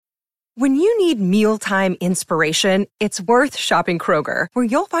When you need mealtime inspiration, it's worth shopping Kroger, where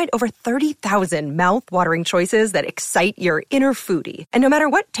you'll find over 30,000 mouth-watering choices that excite your inner foodie. And no matter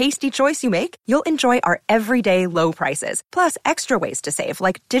what tasty choice you make, you'll enjoy our everyday low prices, plus extra ways to save,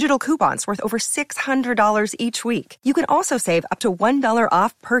 like digital coupons worth over $600 each week. You can also save up to $1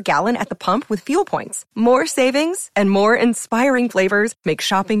 off per gallon at the pump with fuel points. More savings and more inspiring flavors make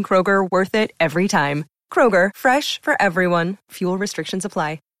shopping Kroger worth it every time. Kroger, fresh for everyone. Fuel restrictions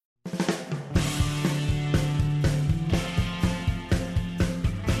apply.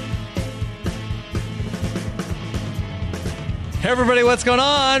 Hey everybody, what's going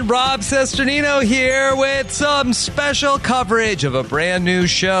on? Rob Cesternino here with some special coverage of a brand new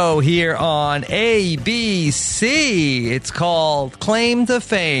show here on ABC. It's called Claim to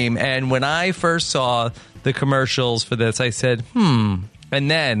Fame. And when I first saw the commercials for this, I said, And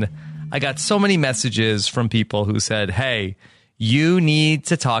then I got so many messages from people who said, hey, you need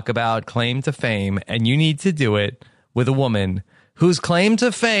to talk about Claim to Fame, and you need to do it with a woman whose claim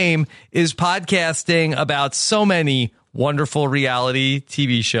to fame is podcasting about so many wonderful reality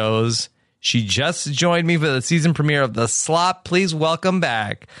TV shows. She just joined me for the season premiere of The Slop. Please welcome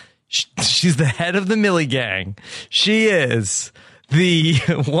back. She's the head of the Millie Gang. She is an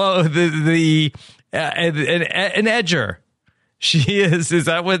edger. She is. Is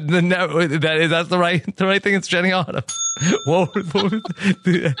that what that's the right thing? It's Jenny Autumn. What was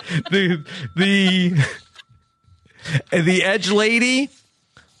the edge lady?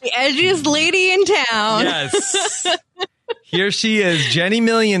 The edgiest lady in town. Yes. Here she is, Jenny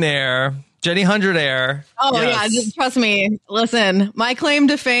Millionaire, Jenny Hundredaire. Oh, yes. Yeah, just trust me. Listen, my claim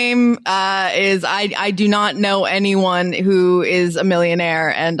to fame is I do not know anyone who is a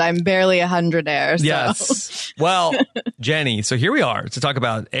millionaire, and I'm barely a hundredaire. So. Yes. Well, Jenny, so here we are to talk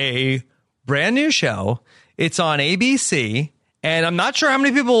about a brand new show. It's on ABC. And I'm not sure how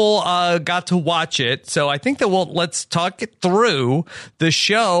many people got to watch it. So I think that let's talk it through. The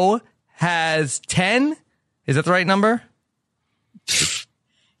show has 10. Is that the right number?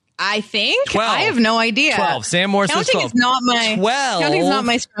 I think. 12. I have no idea. 12. Sam Moore says 12. Counting's not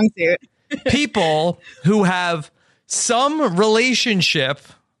my strong suit. People who have some relationship,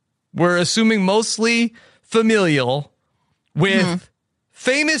 we're assuming mostly familial, with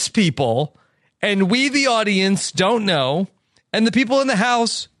famous people. And we, the audience, don't know. And the people in the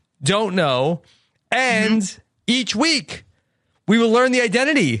house don't know. And each week, we will learn the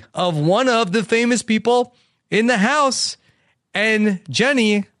identity of one of the famous people in the house. And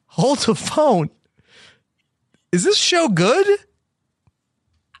Jenny holds a phone. Is this show good?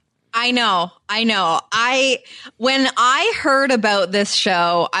 I know. When I heard about this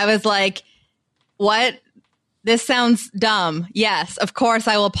show, I was like, what? This sounds dumb. Yes, of course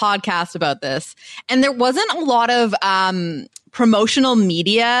I will podcast about this. And there wasn't a lot of promotional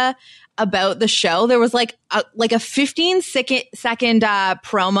media about the show. There was like a 15-second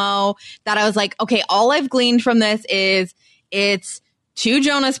promo that I was like, okay, all I've gleaned from this is it's two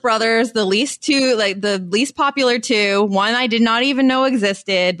Jonas Brothers, the least popular two. One I did not even know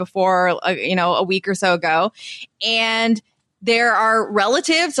existed before, a week or so ago. And there are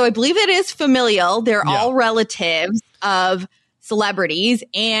relatives. So I believe it is familial. They're all relatives of celebrities.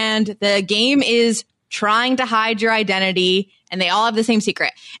 And the game is trying to hide your identity. And they all have the same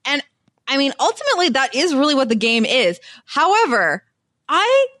secret. And I mean, ultimately, that is really what the game is. However,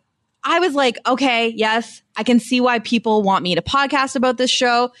 I was like, okay, yes, I can see why people want me to podcast about this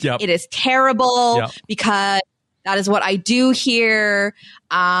show. Yep. It is terrible because that is what I do here.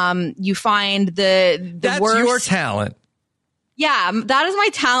 You find the That's worst. Your talent. Yeah, that is my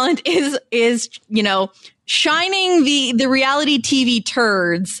talent is shining the reality TV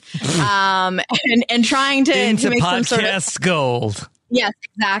turds and trying to into make podcast some sort of gold. Yes,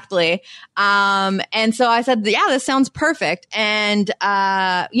 exactly. And so I said, yeah, this sounds perfect. And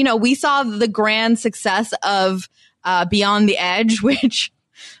we saw the grand success of Beyond the Edge, which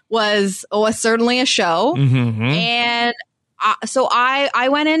was certainly a show. Mm-hmm. And so I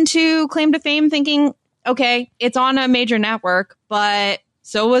went into Claim to Fame thinking, okay, it's on a major network, but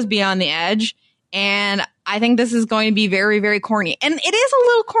so was Beyond the Edge. And I think this is going to be very, very corny. And it is a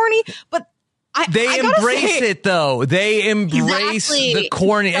little corny, but they embrace it, though. They embrace the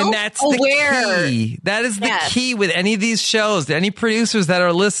corny. And that's the key. That is the key with any of these shows. Any producers that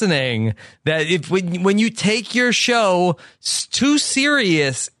are listening, that when you take your show too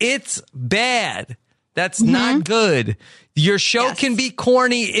serious, it's bad. That's not good. Your show can be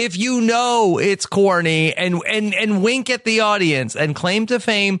corny if you know it's corny and wink at the audience. And Claim to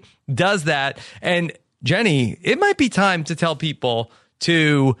Fame does that. And Jenny, it might be time to tell people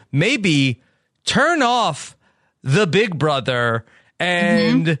to maybe turn off the Big Brother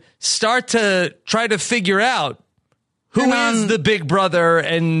and start to try to figure out who is the big brother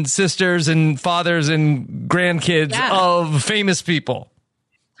and sisters and fathers and grandkids of famous people.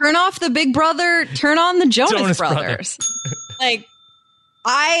 Turn off the Big Brother, turn on the Jonas Brothers. Like,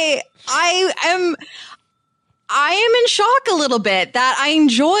 I am in shock a little bit that I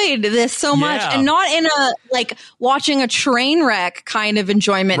enjoyed this so much, and not in a like watching a train wreck kind of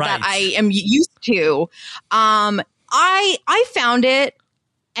enjoyment that I am used to. I found it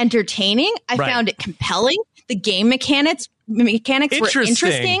entertaining. I found it compelling. The game mechanics were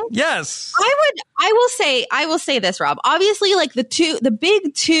interesting. Yes. I will say this, Rob. Obviously, like the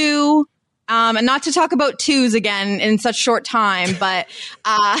big two, and not to talk about twos again in such short time, but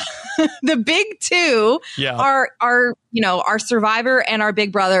the big two are our Survivor and our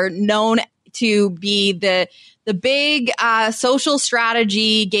Big Brother, known to be the big social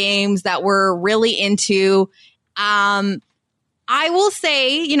strategy games that we're really into. I will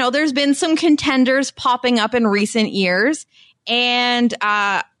say, there's been some contenders popping up in recent years, and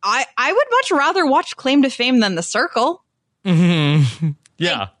I would much rather watch Claim to Fame than The Circle. Mm-hmm.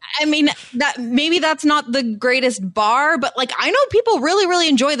 Yeah. I mean, that's not the greatest bar, but like I know people really, really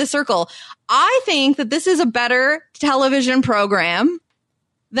enjoy The Circle. I think that this is a better television program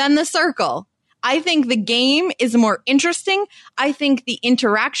than The Circle. I think the game is more interesting. I think the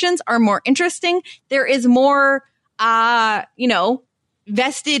interactions are more interesting. There is more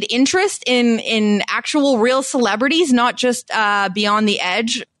vested interest in actual real celebrities, not just Beyond the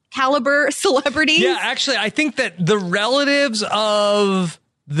Edge caliber celebrities. Yeah, actually, I think that the relatives of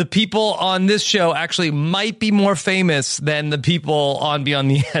the people on this show actually might be more famous than the people on Beyond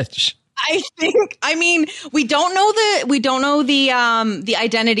the Edge. We don't know the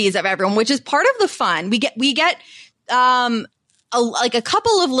identities of everyone, which is part of the fun. We get a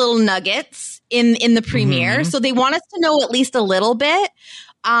couple of little nuggets in the premiere. So they want us to know at least a little bit.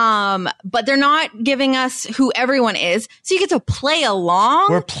 But they're not giving us who everyone is. So you get to play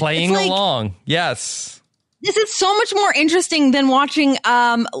along. We're playing along. Yes. This is so much more interesting than watching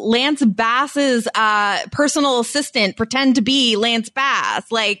Lance Bass's personal assistant pretend to be Lance Bass,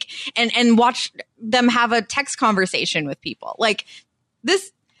 and watch them have a text conversation with people. Like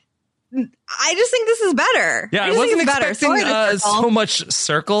this, I just think this is better. Yeah, I wasn't expecting so much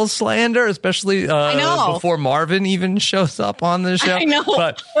Circle slander, especially before Marvin even shows up on the show. I know,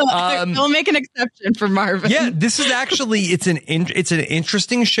 but they'll make an exception for Marvin. Yeah, this is actually it's an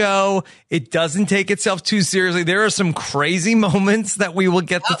interesting show. It doesn't take itself too seriously. There are some crazy moments that we will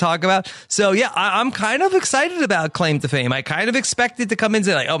get to talk about. So yeah, I'm kind of excited about Claim to Fame. I kind of expected to come in and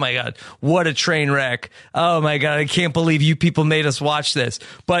say like, oh my god, what a train wreck! Oh my god, I can't believe you people made us watch this.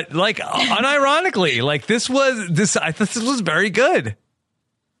 But like unironically, like I thought this was very good.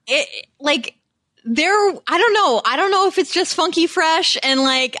 I don't know if it's just funky fresh and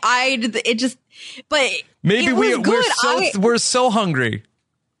but maybe we're so hungry.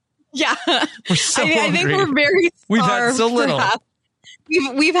 Yeah. We're so hungry. I think we're very starved. We've had so little. Perhaps.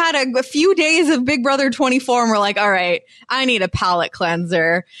 We've had a few days of Big Brother 24 and we're like, all right, I need a palate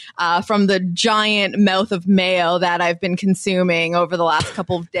cleanser from the giant mouth of mayo that I've been consuming over the last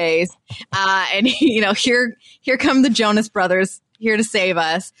couple of days. And here come the Jonas Brothers here to save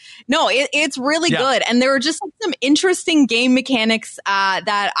us. No, it's really good. And there were just some interesting game mechanics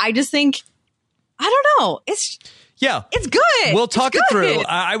that I just think, I don't know. It's good. We'll talk it through.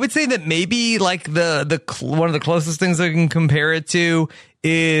 I would say that maybe like the one of the closest things I can compare it to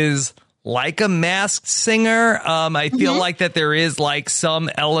is like a Masked Singer. I feel like that there is like some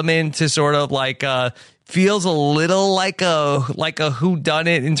element to sort of like feels a little like a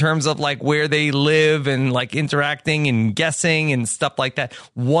whodunit in terms of like where they live and like interacting and guessing and stuff like that.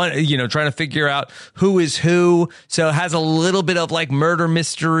 Trying to figure out who is who. So it has a little bit of like murder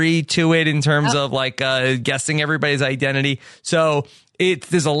mystery to it in terms of like guessing everybody's identity. So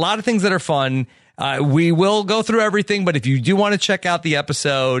there's a lot of things that are fun. We will go through everything, but if you do want to check out the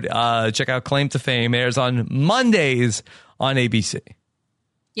episode, check out Claim to Fame. It airs on Mondays on ABC.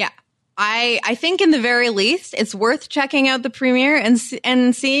 Yeah. I think in the very least, it's worth checking out the premiere and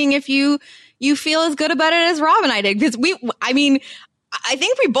seeing if you feel as good about it as Rob and I did. Because I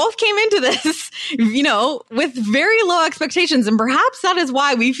think we both came into this, with very low expectations, and perhaps that is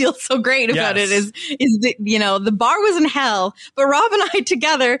why we feel so great about it. Is the bar was in hell, but Rob and I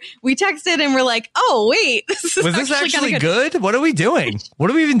together, we texted and we're like, oh wait, was this actually good? What are we doing? What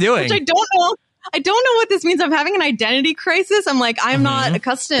are we even doing? Which I don't know. I don't know what this means. I'm having an identity crisis. I'm like, I'm not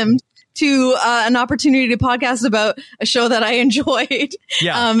accustomed to an opportunity to podcast about a show that I enjoyed,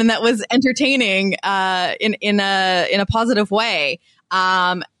 and that was entertaining in a positive way.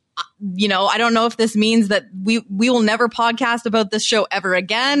 I don't know if this means that we will never podcast about this show ever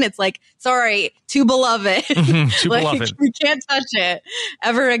again. It's like, sorry, too beloved. Too like, beloved. We can't touch it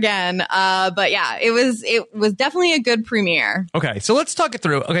ever again. But yeah, it was definitely a good premiere. Okay, so let's talk it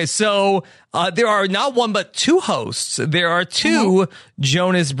through. Okay, so there are not one but two hosts. There are two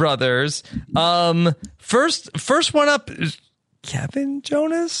Jonas Brothers. First one up is Kevin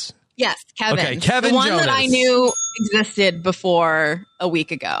Jonas. Yes, Kevin. Okay, Kevin the one Jonas. that I knew existed before a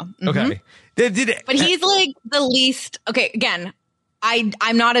week ago. Mhm. Okay, But he's like the least. Okay, again,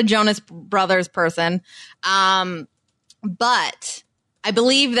 I'm not a Jonas Brothers person, but I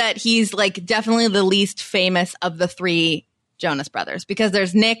believe that he's like definitely the least famous of the three Jonas Brothers, because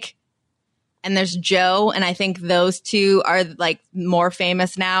there's Nick and there's Joe, and I think those two are like more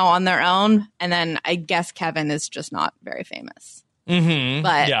famous now on their own, and then I guess Kevin is just not very famous. Mm-hmm.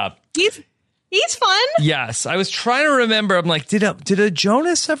 But yeah. He's fun. Yes, I was trying to remember. I'm like, did a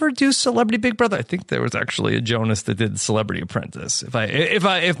Jonas ever do Celebrity Big Brother? I think there was actually a Jonas that did Celebrity Apprentice.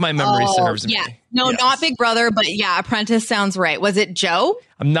 If my memory serves me. Yeah, no, Yes. not Big Brother, but yeah, Apprentice sounds right. Was it Joe?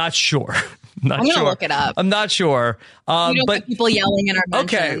 I'm not sure. I'm gonna look it up. I'm not sure. But people yelling in our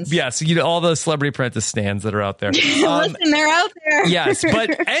okay, mentions. yes, all the Celebrity Apprentice stands that are out there. Listen, they're out there. Yes,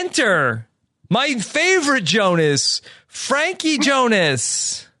 but enter my favorite Jonas, Frankie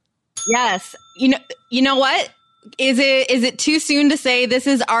Jonas. Yes. You know what? Is it too soon to say this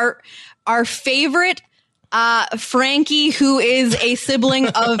is our favorite Frankie, who is a sibling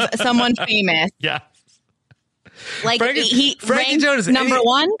of someone famous? Yeah. Like Frankie ranked Jonas, number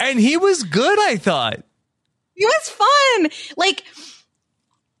one. And he was good, I thought. He was fun. Like,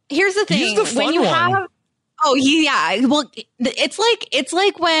 here's the thing. He's the fun when you one. have well, it's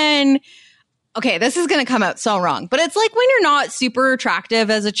like when, okay, this is going to come out so wrong, but it's like when you're not super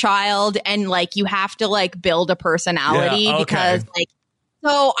attractive as a child and like you have to like build a personality because like,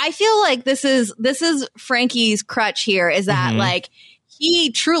 so I feel like this is Frankie's crutch here, is that like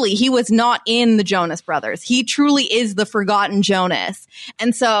he was not in the Jonas Brothers. He truly is the forgotten Jonas.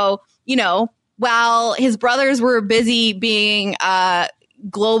 And so, while his brothers were busy being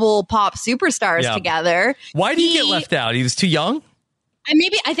global pop superstars together. Why did he get left out? He was too young?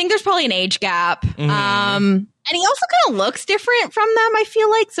 I think there's probably an age gap. And he also kind of looks different from them, I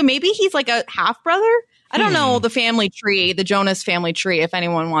feel like. So maybe he's like a half brother. I don't know the family tree, the Jonas family tree, if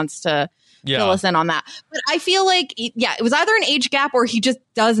anyone wants to fill us in on that. But I feel like, it was either an age gap or he just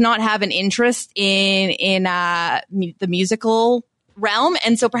does not have an interest in the musical realm.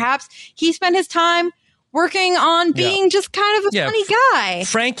 And so perhaps he spent his time working on being just kind of a funny guy.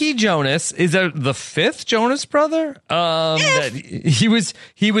 Frankie Jonas is the fifth Jonas brother. That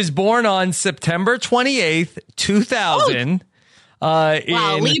he was born on September 28th, 2000.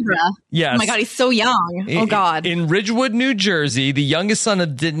 Wow, Libra. Yes. Oh my God, he's so young. Oh God. In Ridgewood, New Jersey, the youngest son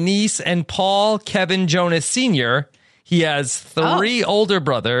of Denise and Paul Kevin Jonas Sr. He has three older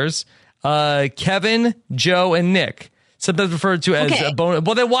brothers, Kevin, Joe, and Nick. Sometimes referred to as a bonus.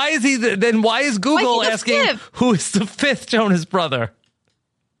 Well, then why is Google asking who is the fifth Jonas brother?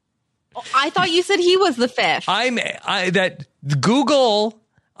 I thought you said he was the fifth. Google,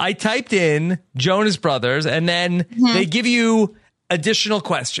 I typed in Jonas Brothers, and then they give you additional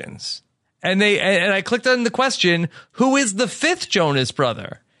questions. And I clicked on the question, who is the fifth Jonas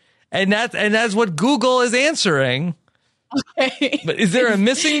brother? And that's what Google is answering. Okay. But is there a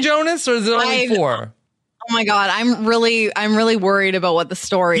missing Jonas, or is it only four? Oh my God, I'm really worried about what the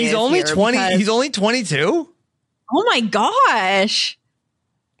story is. He's only 20. Because, he's only 22. Oh my gosh.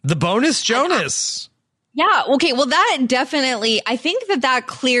 The bonus Jonas. Yeah. Okay. Well, that definitely, I think that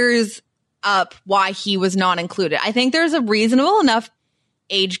clears up why he was not included. I think there's a reasonable enough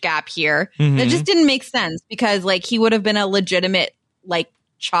age gap here that just didn't make sense, because like he would have been a legitimate like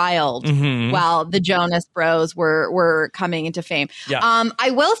child while the Jonas Bros were coming into fame. Yeah. I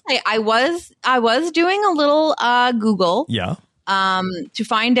will say I was doing a little Google to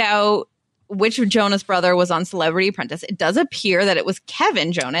find out which Jonas brother was on Celebrity Apprentice. It does appear that it was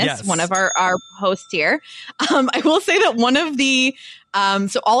Kevin Jonas, one of our hosts here. I will say that one of the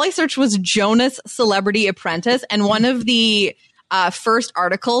so all I searched was Jonas Celebrity Apprentice, and one of the first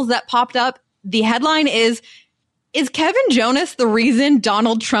articles that popped up, the headline is Kevin Jonas the reason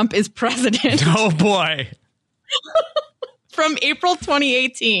Donald Trump is president? Oh boy. From April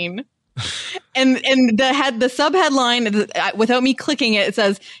 2018. And the subheadline, without me clicking it, it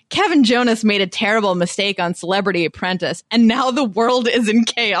says, Kevin Jonas made a terrible mistake on Celebrity Apprentice, and now the world is in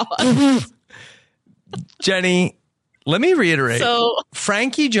chaos. Jenny, let me reiterate. So,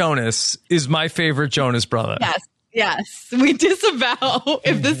 Frankie Jonas is my favorite Jonas brother. Yes. Yes, we disavow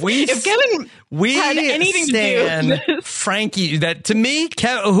if Kevin had anything to do with this. Frankie. That to me,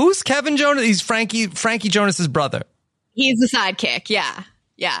 who's Kevin Jonas? He's Frankie Jonas's brother. He's the sidekick.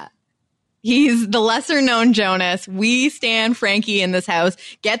 Yeah. He's the lesser known Jonas. We stand Frankie in this house.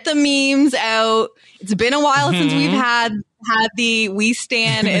 Get the memes out. It's been a while since we've had the we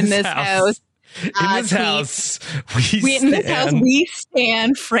stand in this house. In this house, we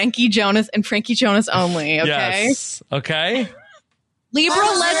stand Frankie Jonas and Frankie Jonas only. Okay. Yes. Okay. Libra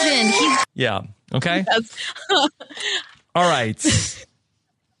legend. Yeah. Okay. All right.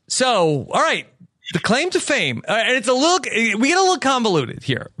 So, all right. The claim to fame, and we get a little convoluted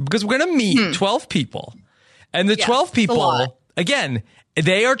here because we're going to meet 12 people, and the 12 people, again,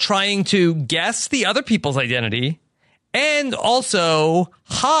 they are trying to guess the other people's identity and also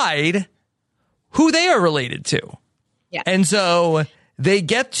hide who they are related to. Yeah. And so they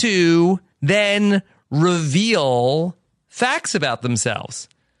get to then reveal facts about themselves.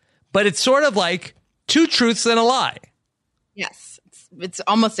 But it's sort of like two truths and a lie. Yes. It's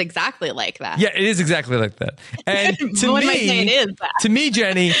almost exactly like that. Yeah, it is exactly like that. And to me,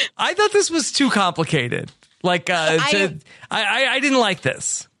 Jenny, I thought this was too complicated. Like, I didn't like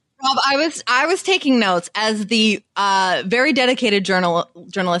this. Rob, I was taking notes as the very dedicated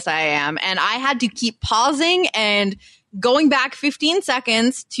journalist I am, and I had to keep pausing and going back 15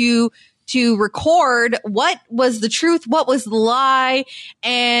 seconds to record what was the truth, what was the lie,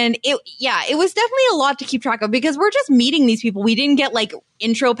 and it was definitely a lot to keep track of because we're just meeting these people. We didn't get like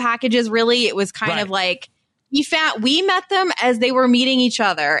intro packages really. It was kind of like we met them as they were meeting each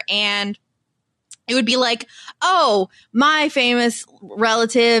other, and it would be like, oh, my famous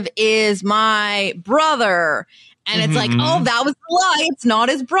relative is my brother. And it's like, oh, that was the lie. It's not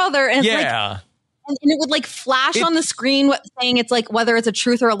his brother. And it's like, and it would like flash on the screen saying it's like whether it's a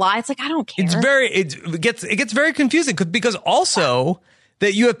truth or a lie. It's like, I don't care. It gets very confusing because also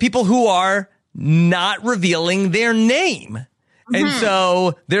that you have people who are not revealing their name. And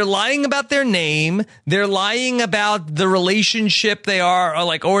so they're lying about their name. They're lying about the relationship they are,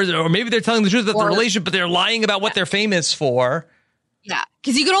 or maybe they're telling the truth about the relationship, but they're lying about what they're famous for. Yeah,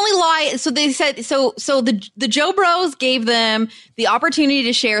 because you can only lie. So they said, so the Joe Bros gave them the opportunity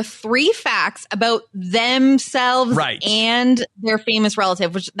to share 3 facts about themselves and their famous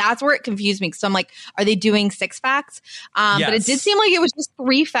relative, which that's where it confused me. So I'm like, are they doing 6 facts? But it did seem like it was just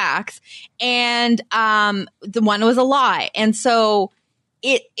 3 facts, and the one was a lie. And so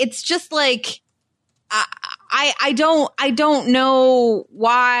it's just like I don't know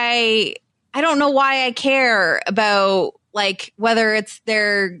why I care about. Like whether it's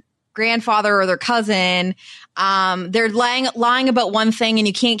their grandfather or their cousin, they're lying about one thing and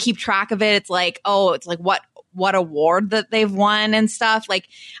you can't keep track of it. It's like, oh, it's like what award that they've won and stuff. Like,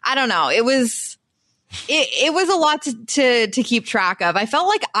 I don't know. It was a lot to keep track of. I felt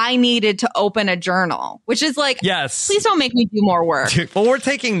like I needed to open a journal, which is like, yes, please don't make me do more work. Well, we're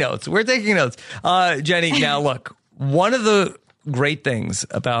taking notes. Jenny, now look, one of the great things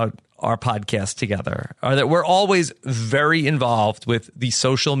about our podcast together are that we're always very involved with the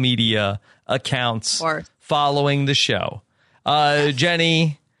social media accounts following the show.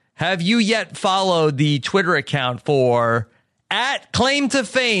 Jenny, have you yet followed the Twitter account for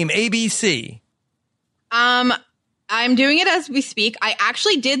 @ClaimToFameABC? I'm doing it as we speak. I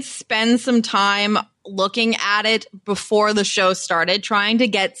actually did spend some time looking at it before the show started, trying to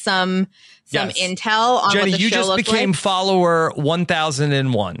get some intel on Jenny, what the show looked like. You just became follower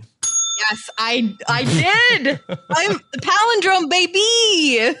 1001. Yes, I did. I'm palindrome,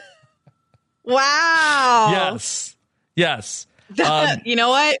 baby. Wow. Yes. You know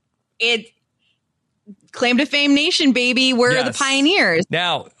what? It Claim to Fame Nation, baby. We're the pioneers.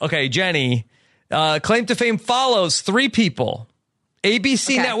 Now, okay, Jenny, Claim to Fame follows 3 people.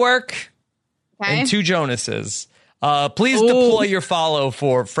 ABC Network and 2 Jonases. Please deploy your follow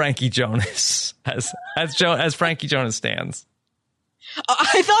for Frankie Jonas as Frankie Jonas stands.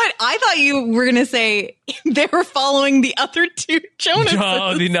 I thought you were going to say they were following the other 2 Jonases.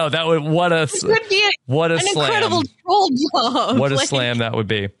 No, that would what a slam. Incredible troll job. What a slam that would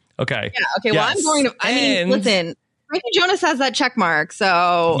be. Okay. Yeah. Okay. Well, I'm going to. I mean, listen, Frankie Jonas has that check mark,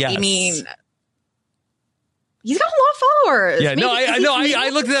 so I mean, he's got a lot of followers. Yeah. No, I know. I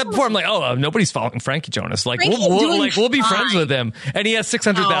looked at that before. I'm like, oh, nobody's following Frankie Jonas. Like, we'll be friends with him, and he has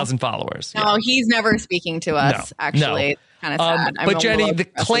 600,000 followers. No, he's never speaking to us. Actually. Kind of sad. But Jenny, the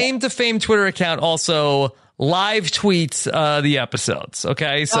Claim to Fame Twitter account also live tweets the episodes.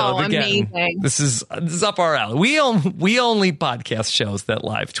 Okay, so again, amazing. This is up our alley. We only podcast shows that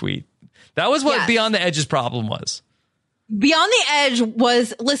live tweet. That was what Beyond the Edge's problem was. Beyond the Edge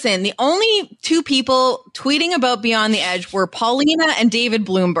was, listen, the only two people tweeting about Beyond the Edge were Paulina and David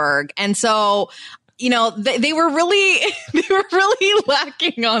Bloomberg. And so, you know, they were really,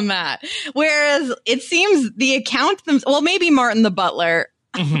 lacking on that. Whereas it seems the account, well, maybe Martin the Butler.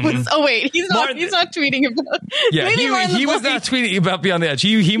 Oh wait, he's not tweeting about. Yeah, he was not tweeting about Beyond the Edge.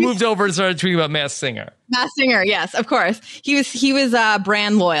 He moved over and started tweeting about Masked Singer. Masked Singer, yes, of course. He was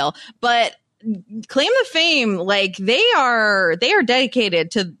brand loyal, but Claim to Fame, like they are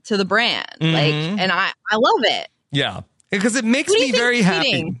dedicated to the brand, like, and I love it. Yeah, because it makes me very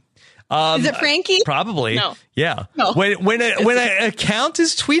happy. Is it Frankie? Probably. No. Yeah. No. When an account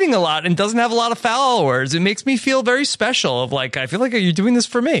is tweeting a lot and doesn't have a lot of followers, it makes me feel very special. Of like, I feel like you're doing this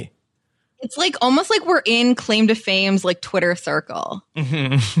for me. It's like almost like we're in Claim to Fame's like Twitter circle.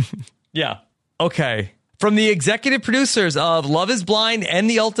 Yeah. Okay. From the executive producers of Love Is Blind and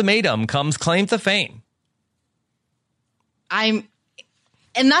The Ultimatum comes Claim to Fame. And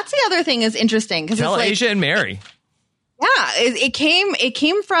that's the other thing is interesting because Tell it's like, Asia and Mary. Yeah, it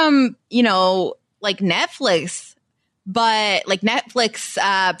came from, you know, like Netflix, but like Netflix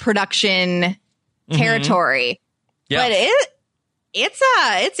production territory. Yeah. But it's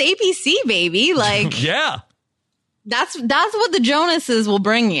ABC, baby. Like Yeah. That's what the Jonases will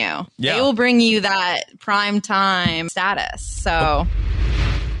bring you. Yeah. They will bring you that prime time status. So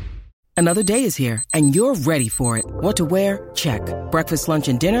Another day is here and you're ready for it. What to wear? Check. Breakfast, lunch,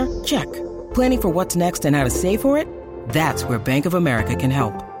 and dinner? Check. Planning for what's next and how to save for it? That's where Bank of America can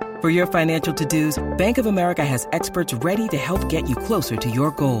help. For your financial to-dos, Bank of America has experts ready to help get you closer to your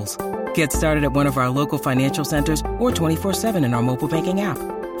goals. Get started at one of our local financial centers or 24/7 in our mobile banking app.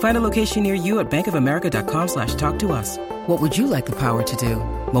 Find a location near you at bankofamerica.com/talktous. What would you like the power to do?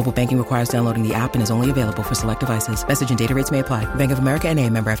 Mobile banking requires downloading the app and is only available for select devices. Message and data rates may apply. Bank of America N.A.,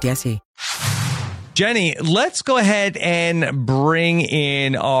 member FDIC. Jenny, let's go ahead and bring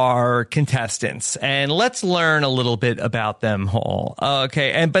in our contestants and let's learn a little bit about them all.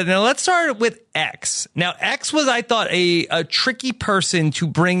 Okay. But now let's start with X. Now, X was, I thought, a tricky person to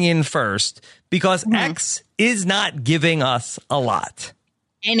bring in first because X is not giving us a lot.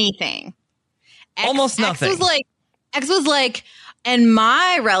 Anything. Almost nothing. X was like, and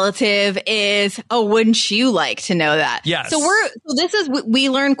my relative is, oh, wouldn't you like to know that? Yes. So we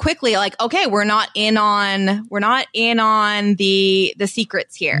learn quickly, like, okay, we're not in on the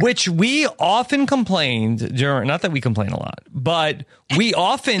secrets here. Which we often complained during, not that we complain a lot, but we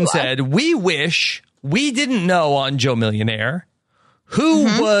often said, we wish we didn't know on Joe Millionaire who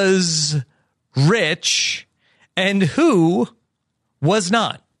was rich and who was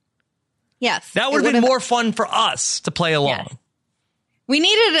not. Yes. That would have been more fun for us to play along. Yes. We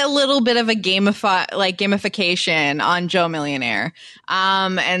needed a little bit of a gamification on Joe Millionaire.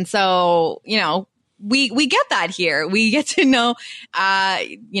 And so, you know, we get that here. We get to know,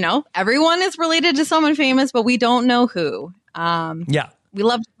 you know, everyone is related to someone famous, but we don't know who. Yeah. We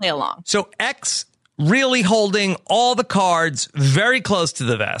love to play along. So X really holding all the cards very close to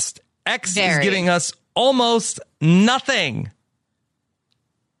the vest. X is giving us almost nothing.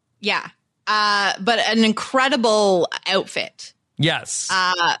 Yeah. But an incredible outfit. Yes.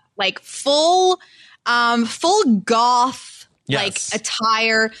 Like full goth, yes. like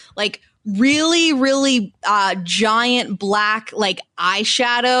attire, like really, really, giant black, like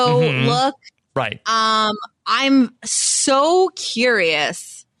eyeshadow look. Right. I'm so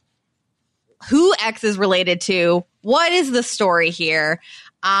curious who X is related to. What is the story here?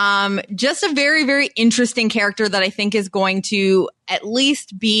 Just a very, very interesting character that I think is going to at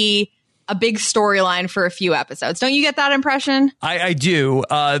least be a big storyline for a few episodes. Don't you get that impression? I do.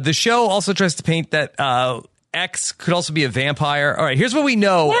 The show also tries to paint that X could also be a vampire. All right, here's what we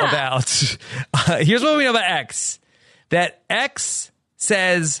know about. Here's what we know about X. That X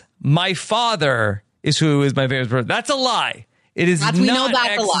says, my father is who is my favorite person. That's a lie. It is not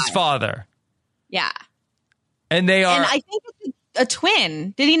X's father. Yeah. And they are. And I think it's a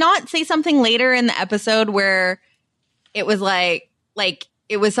twin. Did he not say something later in the episode where it was like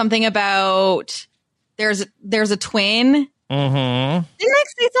it was something about there's a twin? Mm-hmm. Didn't I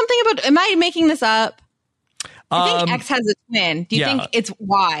say something about? Am I making this up? I think X has a twin. Do you think it's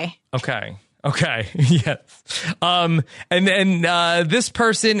Y? Okay. Yes. And this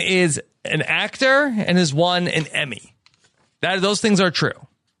person is an actor and has won an Emmy. Those things are true.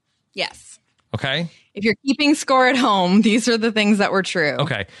 Yes. Okay. If you're keeping score at home, these are the things that were true.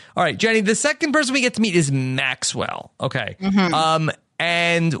 Okay. All right, Jenny, the second person we get to meet is Maxwell. Okay.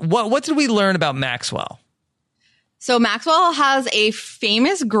 And what did we learn about Maxwell? So Maxwell has a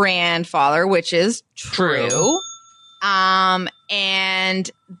famous grandfather, which is true.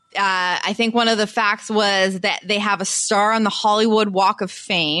 And I think one of the facts was that they have a star on the Hollywood Walk of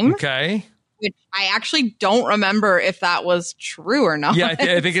Fame. Okay. Which I actually don't remember if that was true or not. Yeah,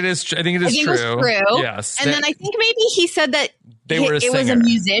 I think it is. I think it is true. It was true. Yes. And then I think maybe he said that it was a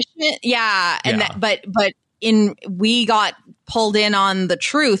musician. Yeah. And but we got pulled in on the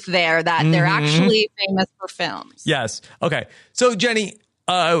truth there that they're actually famous for films. Yes. Okay. So Jenny,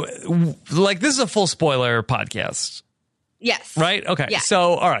 this is a full spoiler podcast. Yes. Right? Okay. Yeah.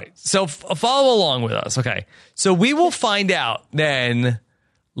 So, all right. So follow along with us. Okay. So we will find out then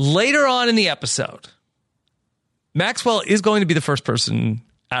later on in the episode, Maxwell is going to be the first person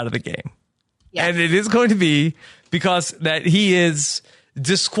out of the game. Yes. And it is going to be because that he is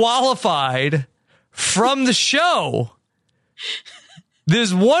disqualified from the show.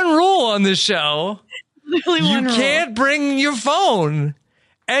 There's one rule on this show. Literally you can't bring your phone.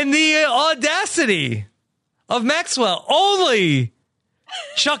 And the audacity of Maxwell, only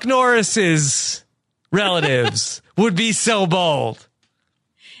Chuck Norris's relatives would be so bold.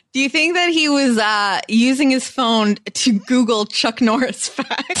 Do you think that he was using his phone to Google Chuck Norris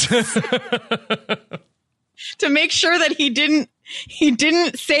facts to make sure that he didn't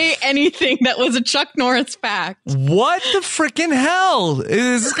say anything that was a Chuck Norris fact? What the freaking hell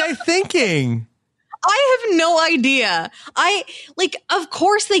is this guy thinking? I have no idea. Of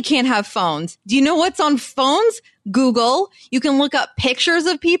course they can't have phones. Do you know what's on phones? Google. You can look up pictures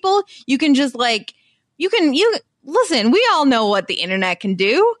of people. You can just listen, we all know what the internet can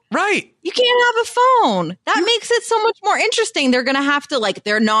do. Right. You can't have a phone. That makes it so much more interesting. They're going to have to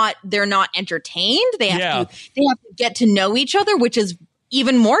they're not entertained. They have to get to know each other, which is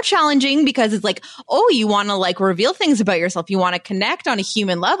even more challenging because it's you want to reveal things about yourself. You want to connect on a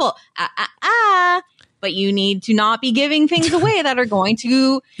human level. But you need to not be giving things away that are going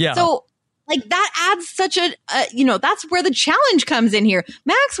to. Yeah. So that adds such that's where the challenge comes in here.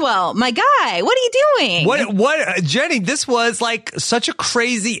 Maxwell, my guy, what are you doing? What, Jenny, this was such a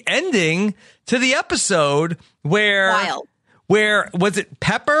crazy ending to the episode where was it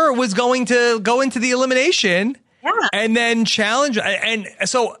Pepper was going to go into the elimination and then challenge. And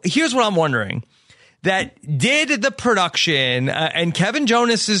so here's what I'm wondering. That did the production, and Kevin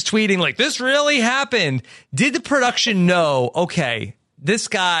Jonas is tweeting this really happened. Did the production know, okay, this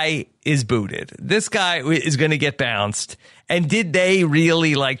guy is booted. This guy is going to get bounced. And did they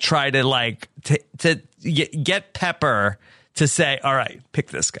really try to get Pepper to say, all right, pick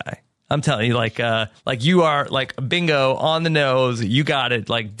this guy? I'm telling you, you are bingo on the nose. You got it.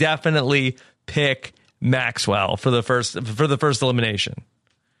 Definitely pick Maxwell for the first elimination.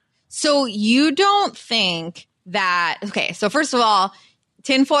 So you don't think that, okay, so first of all,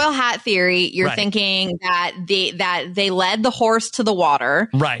 tinfoil hat theory, you're thinking that they led the horse to the water.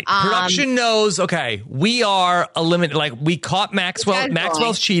 Right. Production knows, okay, we are eliminated. We caught Maxwell.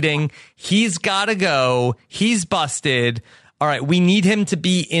 Maxwell's cheating. He's got to go. He's busted. All right, we need him to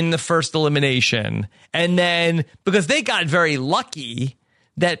be in the first elimination. And then, because they got very lucky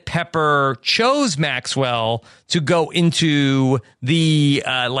that Pepper chose Maxwell to go into the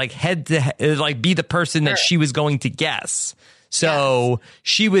head to head, be the person that she was going to guess. So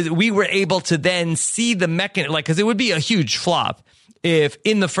we were able to then see the mechanism, because it would be a huge flop if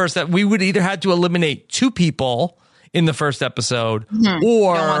in the first we would either had to eliminate two people in the first episode,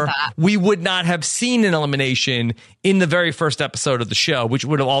 or we would not have seen an elimination in the very first episode of the show, which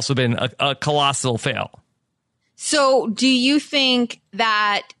would have also been a colossal fail. So do you think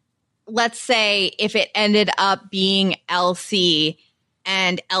that, let's say, if it ended up being LC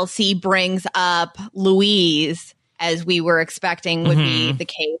and LC brings up Louise, as we were expecting would be the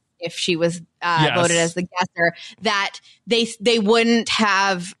case if she was voted as the guesser, that they wouldn't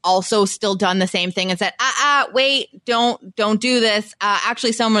have also still done the same thing and said, wait, don't do this.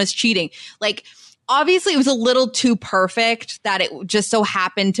 Actually, someone is cheating. Obviously, it was a little too perfect that it just so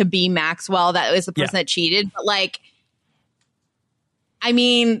happened to be Maxwell that was the person that cheated. But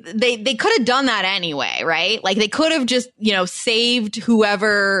they could have done that anyway, right? They could have just, saved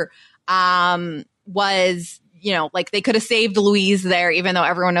whoever was, they could have saved Louise there, even though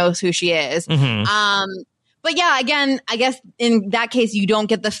everyone knows who she is. But yeah, again, I guess in that case, you don't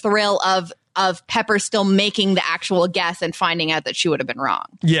get the thrill of Pepper still making the actual guess and finding out that she would have been wrong.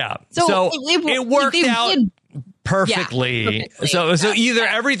 Yeah. So it worked out perfectly. So either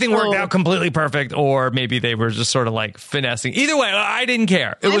everything worked out completely perfect, or maybe they were just sort of finessing. Either way, I didn't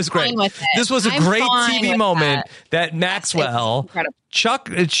care. It was great. This was a great TV moment that Maxwell, Chuck,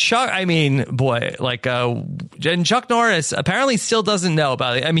 I mean, boy, and Chuck Norris apparently still doesn't know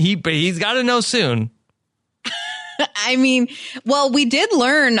about it. I mean, he's got to know soon. I mean, well, we did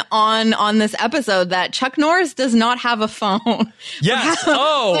learn on this episode that Chuck Norris does not have a phone. Yes.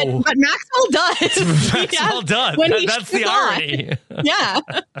 But Maxwell does. Maxwell does. That's the irony. Yeah.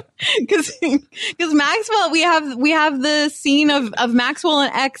 Because Maxwell, we have the scene of Maxwell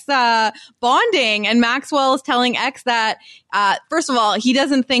and X bonding, and Maxwell is telling X that first of all, he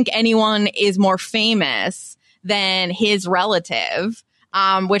doesn't think anyone is more famous than his relative.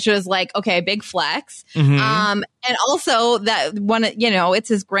 Which was like, okay, big flex. And also that one, it's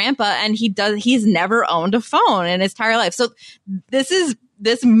his grandpa, and he's never owned a phone in his entire life. So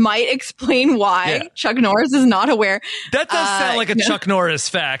this might explain why Chuck Norris is not aware. That does sound like a Chuck Norris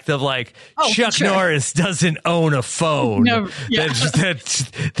fact of like, Chuck Norris doesn't own a phone. No,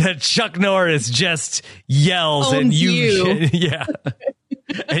 that Chuck Norris just yells and you. Yeah.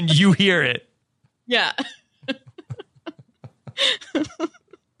 And you hear it. Yeah.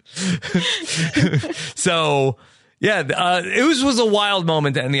 So it was a wild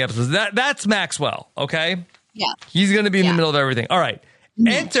moment to end the episode. That's Maxwell. Okay. Yeah. He's going to be in the middle of everything. All right.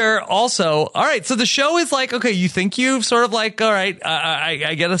 Enter also. All right. So the show is like, okay, you think you've sort of like, all right,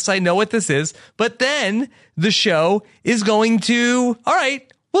 I guess I know what this is. But then the show is going to, all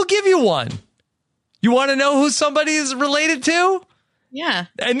right, we'll give you one. You want to know who somebody is related to? Yeah.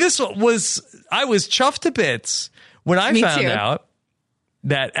 And I was chuffed to bits when I found out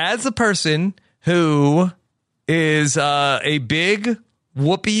that as a person who is a big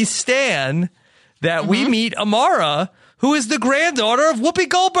Whoopi stan, that we meet Amara, who is the granddaughter of Whoopi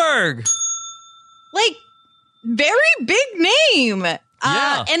Goldberg. Like, very big name.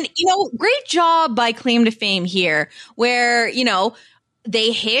 Yeah. And, great job by Claim to Fame here, where,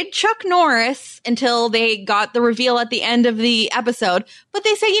 they hid Chuck Norris until they got the reveal at the end of the episode. But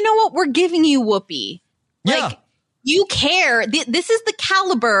they say, you know what? We're giving you Whoopi. Like, you care. This is the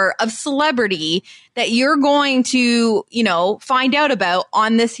caliber of celebrity that you're going to, find out about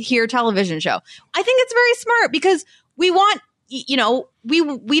on this here television show. I think it's very smart because we want, we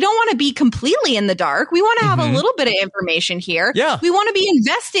don't want to be completely in the dark. We want to have a little bit of information here. Yeah. We want to be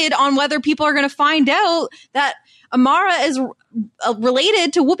invested on whether people are going to find out that Amara is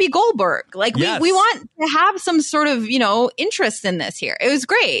related to Whoopi Goldberg. Like, we want to have some sort of, interest in this here. It was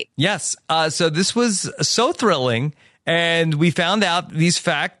great. Yes. So this was so thrilling. And we found out these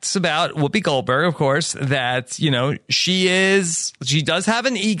facts about Whoopi Goldberg, of course, that, she does have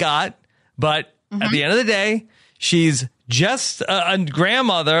an EGOT, but at the end of the day, she's just a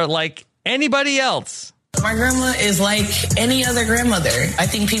grandmother like anybody else. My grandma is like any other grandmother. I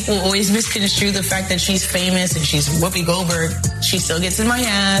think people always misconstrue the fact that she's famous and she's Whoopi Goldberg. She still gets in my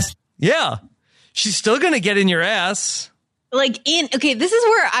ass. Yeah. She's still going to get in your ass. Like this is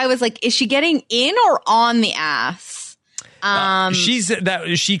where I was like, is she getting in or on the ass?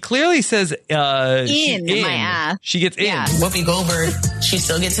 She clearly says in my ass. She gets in. Whoopi Goldberg. She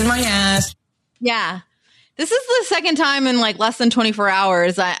still gets in my ass. Yeah. This is the second time in like less than 24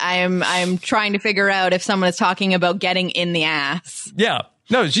 hours I'm trying to figure out if someone is talking about getting in the ass. Yeah.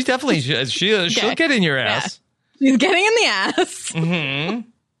 No, she definitely she'll get in your ass. Yeah. She's getting in the ass.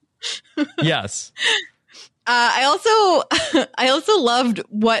 Mm-hmm. Yes. I also loved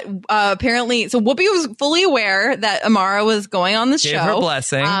what apparently. So Whoopi was fully aware that Amara was going on the show. Gave her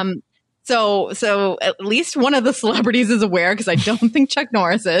blessing. So at least one of the celebrities is aware, because I don't think Chuck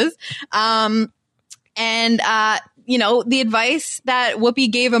Norris is. And the advice that Whoopi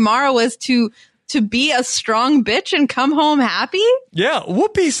gave Amara was to be a strong bitch and come home happy. Yeah,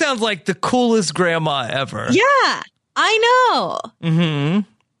 Whoopi sounds like the coolest grandma ever. Yeah, I know. Mm-hmm.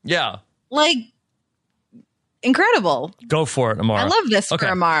 Yeah. Like, incredible. Go for it, Amara. I love this for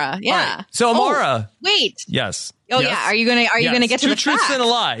Amara. Yeah. Right. So Amara. Wait. Yes. Oh yeah. Are you gonna get to the Two truths and a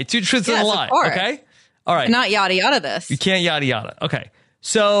lie? Two truths and a lie. Okay. All right. Not yada yada this. You can't yada yada. Okay.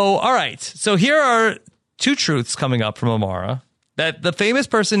 So, all right. So here are two truths coming up from Amara. That the famous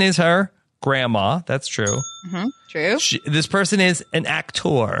person is her grandma. That's true. Mm-hmm. True. This person is an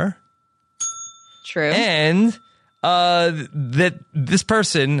actor. True. And that this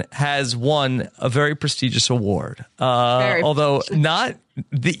person has won a very prestigious award. Although not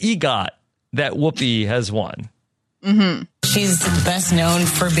the EGOT that Whoopi has won. Mm-hmm. She's best known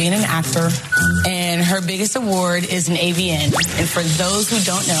for being an actor, and her biggest award is an AVN. And for those who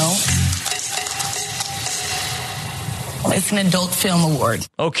don't know, it's an adult film award.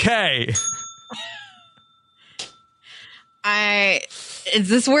 Okay. Is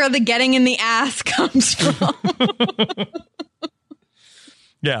this where the getting in the ass comes from?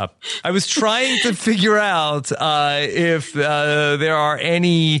 Yeah. I was trying to figure out if there are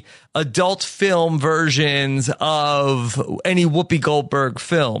any adult film versions of any Whoopi Goldberg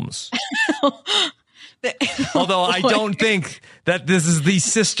films. Although I don't think that this is the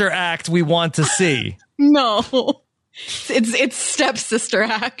sister act we want to see. No, it's stepsister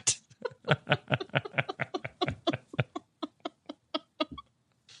act.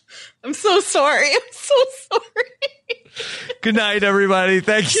 I'm so sorry. Good night, everybody.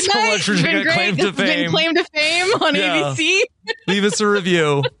 Thank you so much for been great. Claim to Fame. Been Claim to Fame on ABC. Leave us a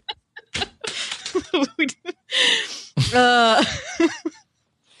review.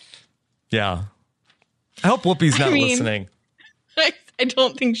 Yeah. I hope Whoopi's not listening. I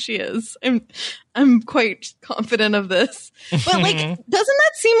don't think she is. I'm quite confident of this. But like, doesn't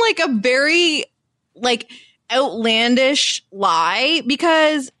that seem like a very like outlandish lie?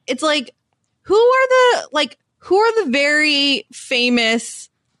 Because it's like, who are the very famous?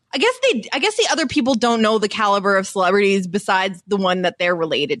 I guess the other people don't know the caliber of celebrities besides the one that they're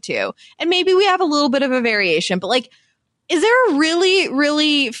related to. And maybe we have a little bit of a variation, but like, is there a really,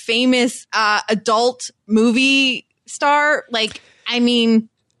 really famous adult movie star? Like, I mean.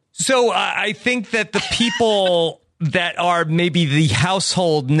 So I think that the people that are maybe the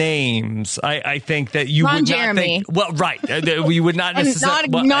household names, I think that you Ron would Jeremy. not think. Well, right. We would not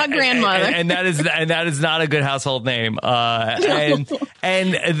necessarily. not grandmother. And that is not a good household name. And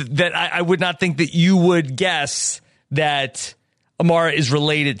that I would not think that you would guess that Amara is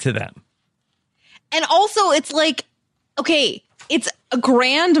related to them. And also, it's like, okay, it's a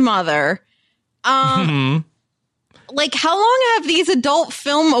grandmother. Like, how long have these adult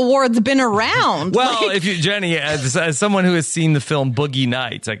film awards been around? Well, like, if you, Jenny, as someone who has seen the film Boogie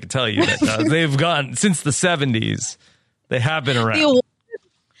Nights, I can tell you that they've gone since the 70s. They have been around.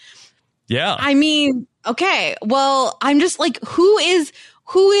 Yeah. I mean, okay. Well, I'm just like, who is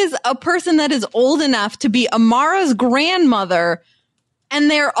a person that is old enough to be Amara's grandmother, and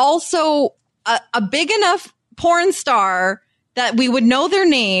they're also a big enough porn star that we would know their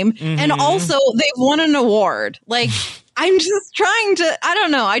name, and also they've won an award. Like, I'm just trying to, I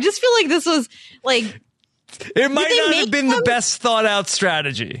don't know. I just feel like this was like, it might not have been the best thought out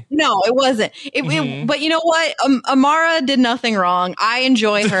strategy. No, it wasn't. But you know what? Amara did nothing wrong. I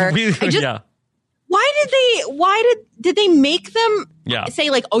enjoy her. Yeah. Why did they make them say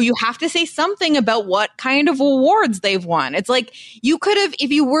like, oh, you have to say something about what kind of awards they've won? It's like, you could have,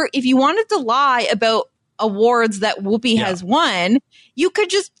 if you wanted to lie about awards that Whoopi has won, you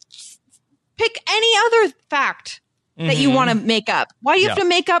could just pick any other fact that you want to make up. Why do you have to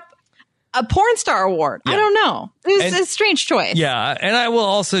make up a porn star award? I don't know. It's a strange choice. Yeah, and I will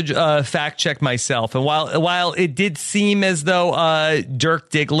also fact check myself. And while it did seem as though Dirk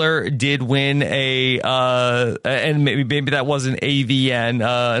Diggler did win and maybe that was an AVN,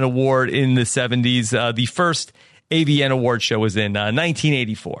 an award in the 70s. The first AVN award show was in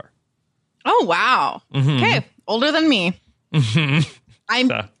 1984. Oh, wow. Okay. Older than me.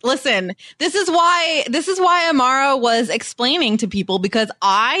 Listen, this is why Amara was explaining to people, because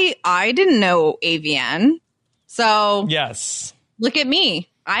I didn't know AVN. So yes, look at me.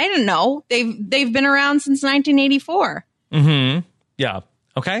 I didn't know. They've been around since 1984. Yeah.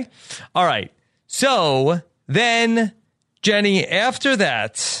 Okay. All right. So then, Jenny, after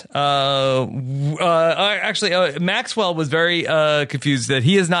that, actually, Maxwell was very confused that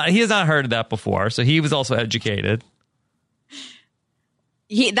he has not heard of that before, so he was also educated.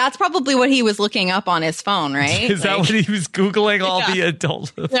 That's probably what he was looking up on his phone, right? Is that what he was Googling? All the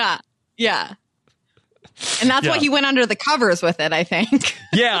adult? Yeah. And that's why he went under the covers with it, I think.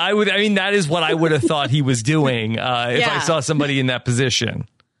 Yeah, I mean, that is what I would have thought he was doing if I saw somebody in that position.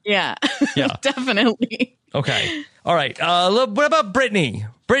 Yeah. Definitely. Okay. All right. What about Brittany?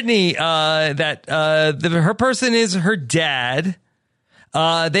 Brittany, her person is her dad.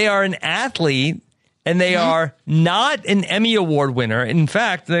 They are an athlete, and they are not an Emmy Award winner. In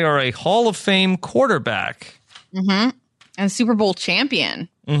fact, they are a Hall of Fame quarterback. And Super Bowl champion.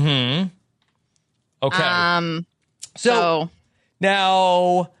 Okay. So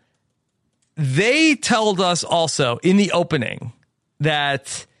now they told us also in the opening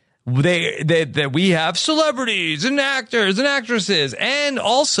that that we have celebrities and actors and actresses, and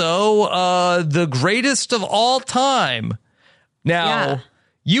also the greatest of all time. Now,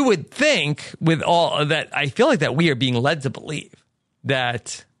 you would think with all that, I feel like that we are being led to believe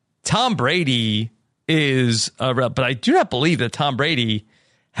that Tom Brady is but I do not believe that Tom Brady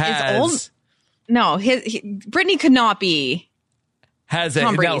has old. No, Brittany could not be. Has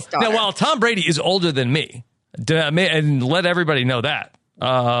Tom Brady's daughter. Now, while Tom Brady is older than me, and let everybody know that.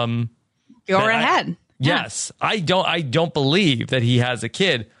 You're ahead. Yes, I don't believe that he has a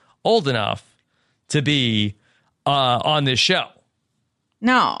kid old enough to be on this show.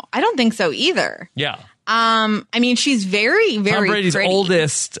 No, I don't think so either. Yeah. I mean, she's very, very Tom Brady's pretty.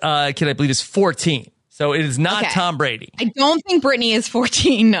 oldest kid, I believe, is 14. So it is not Okay. Tom Brady. I don't think Britney is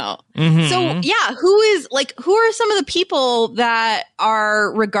 14. No. Mhm. So yeah, who are some of the people that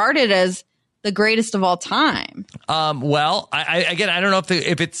are regarded as the greatest of all time? Well, I don't know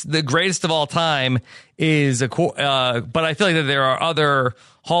if it's the greatest of all time but I feel like that there are other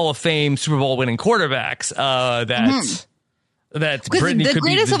Hall of Fame Super Bowl winning quarterbacks that Britney the could be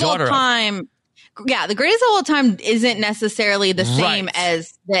greatest the of all daughter of. time. Yeah, the greatest of all time isn't necessarily the same Right.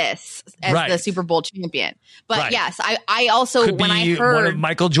 as Right. the Super Bowl champion. But Right. yes, I also Could when be I heard one of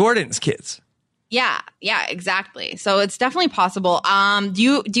Michael Jordan's kids. Yeah, exactly. So it's definitely possible.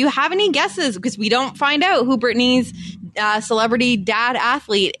 Do you have any guesses? Because we don't find out who Britney's celebrity dad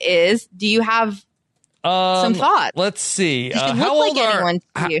athlete is. Do you have some thoughts? Let's see. should look like anyone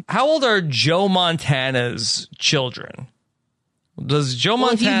to you. How old are Joe Montana's children? Does Joe Well,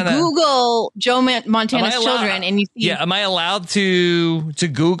 Montana? if you Google Joe Montana's Am I allowed- children and you see, Yeah, am I allowed to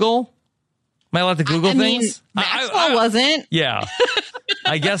Google? Am I allowed to Google I mean, things? Maxwell wasn't. Yeah,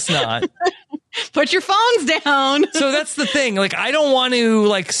 I guess not. Put your phones down. So that's the thing. Like, I don't want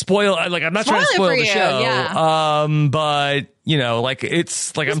to spoil. Like, I'm not trying to Spoil spoil it for the you, show. yeah. But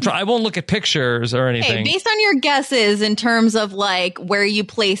it's like I won't look at pictures or anything. Hey, based on your guesses in terms of where you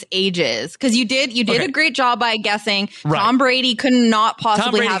place ages, because you did Okay. a great job by guessing. Right. Tom Brady could not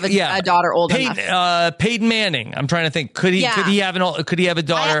possibly have a daughter old enough. Peyton Manning. I'm trying to think. Could he have a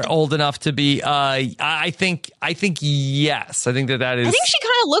daughter old enough to be? I think yes. I think that is. I think she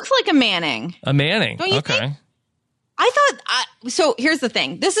kind of looks like a Manning. A Manning. Don't you Okay. think? I thought, so here's the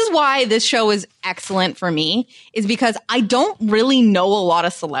thing. This is why this show is excellent for me, is because I don't really know a lot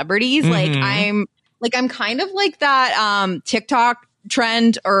of celebrities. Mm-hmm. I'm kind of like that TikTok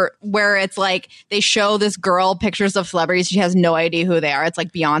trend or where it's like they show this girl pictures of celebrities. She has no idea who they are. It's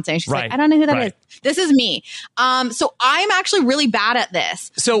like Beyonce. And she's Right. like, I don't know who that Right. is. This is me. So I'm actually really bad at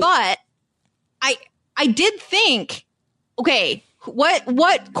this. But I did think, okay, what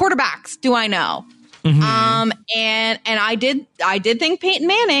quarterbacks do I know? Mm-hmm. And I did think Peyton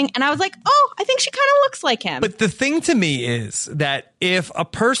Manning, and I was like, oh, I think she kind of looks like him. But the thing to me is that if a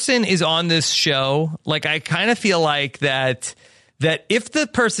person is on this show, like, I kind of feel like that if the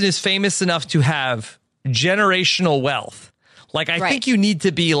person is famous enough to have generational wealth, like, I think you need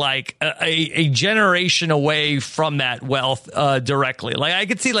to be like a generation away from that wealth directly. Like, I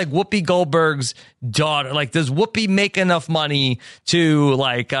could see like Whoopi Goldberg's daughter. Like, does Whoopi make enough money to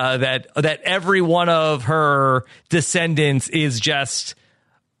that every one of her descendants is just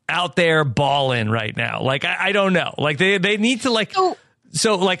out there balling right now? Like, I don't know. Like, they need to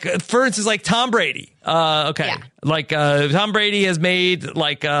So like, for instance, like Tom Brady. Tom Brady has made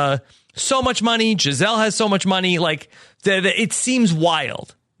so much money. Giselle has so much money. Like, it seems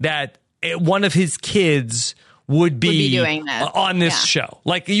wild that one of his kids would be doing this on this show.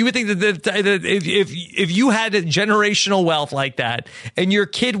 Like, you would think that if you had generational wealth like that and your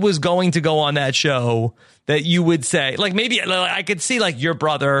kid was going to go on that show, that you would say, like, maybe I could see like your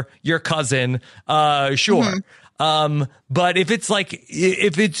brother, your cousin, sure. Mm-hmm. But if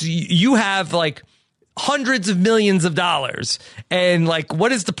it's you have like hundreds of millions of dollars, and like,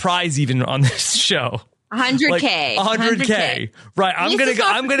 what is the prize even on this show? 100K. 100K. Right. I'm gonna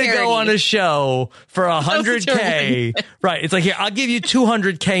go on a show for 100K. Right. It's like, here, I'll give you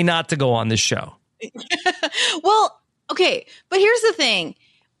 200K not to go on this show. Well, okay, but here's the thing.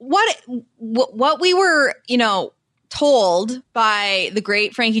 What we were, told by the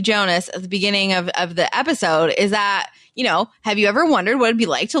great Frankie Jonas at the beginning of the episode is that, have you ever wondered what it'd be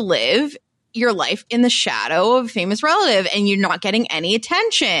like to live your life in the shadow of a famous relative and you're not getting any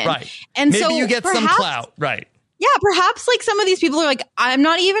attention? Right. And maybe so you get some clout. Right. Yeah, perhaps like some of these people are like, I'm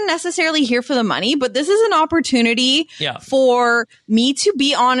not even necessarily here for the money, but this is an opportunity for me to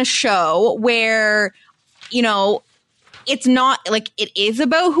be on a show where, it's not like it is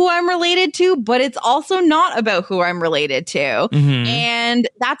about who I'm related to, but it's also not about who I'm related to. Mm-hmm. And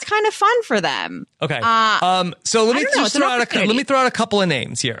that's kind of fun for them. Okay. So let me just throw out a couple of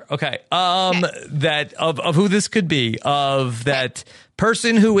names here. Okay. That of who this could be, of that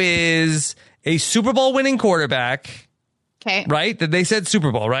person who is a Super Bowl winning quarterback. Okay. Right? That they said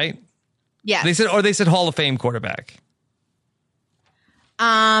Super Bowl, right? Yeah. They said Hall of Fame quarterback.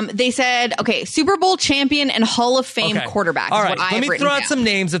 They said, Super Bowl champion and Hall of Fame quarterback. All right. Let me throw out some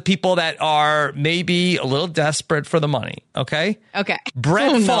names of people that are maybe a little desperate for the money. Okay. Okay.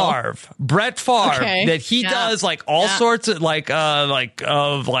 Brett Favre. Brett Favre. Okay. That he does like all sorts of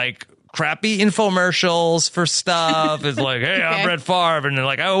crappy infomercials for stuff. It's like, hey, I'm Brett Favre, and they're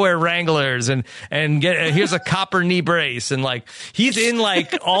like, I wear Wranglers, and here's a copper knee brace, and like he's in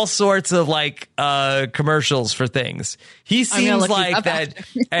like all sorts of like commercials for things. He seems like that,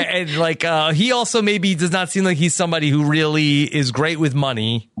 and like he also maybe does not seem like he's somebody who really is great with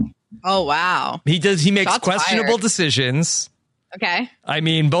money. Oh wow, he does. He makes Shots questionable fired. decisions. Okay. I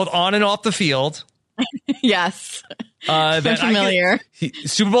mean, both on and off the field. Yes. I'm familiar.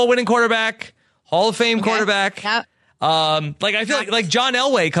 Super Bowl winning quarterback, Hall of Fame quarterback. Yep. Like I feel like John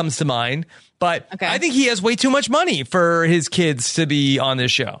Elway comes to mind, but Okay. I think he has way too much money for his kids to be on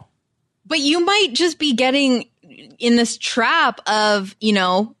this show. But you might just be getting in this trap of, you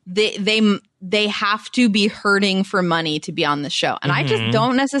know, they have to be hurting for money to be on the show. And I just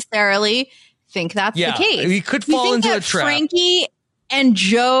don't necessarily think that's the case. He could fall into a trap. Frankie and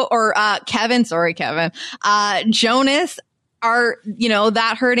Joe or Kevin, Jonas are, you know,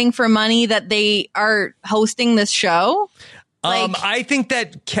 that hurting for money that they are hosting this show. I think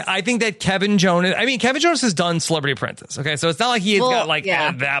that Kevin Jonas. I mean, Kevin Jonas has done Celebrity Apprentice. Okay, so it's not like he has got like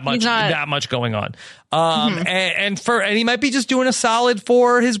that much going on. And he might be just doing a solid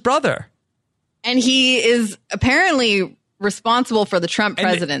for his brother. And he is apparently responsible for the Trump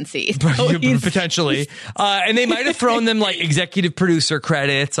presidency. Potentially. And they might have thrown them like executive producer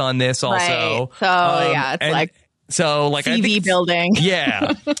credits on this also. Right. So it's like CV building.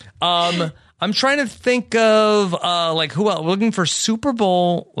 Yeah. I'm trying to think of like who else. We're looking for Super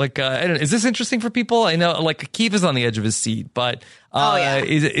Bowl. Like, I don't know, is this interesting for people? I know like Keith is on the edge of his seat, but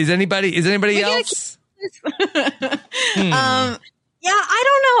is anybody else? Yeah,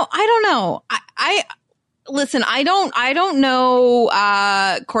 I don't know. I listen, I don't know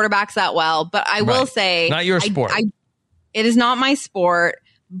quarterbacks that well, but I will say not your sport. It is not my sport,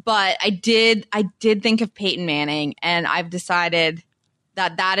 but I did think of Peyton Manning, and I've decided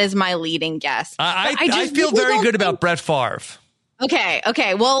that is my leading guess. I feel very good about Brett Favre.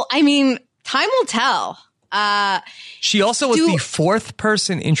 Okay. Well, I mean, time will tell. She also was the fourth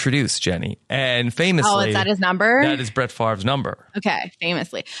person introduced, Jenny, and famously, oh, is that his number? That is Brett Favre's number. Okay,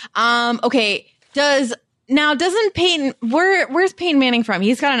 famously. Okay. Doesn't Peyton? Where's Peyton Manning from?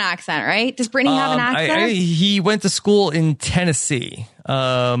 He's got an accent, right? Does Brittany have an accent? He went to school in Tennessee.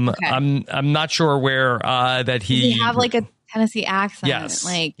 Okay. I'm not sure where that he. Does he have like a Tennessee accent? Yes.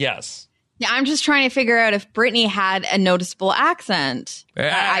 Yes. Yeah, I'm just trying to figure out if Brittany had a noticeable accent.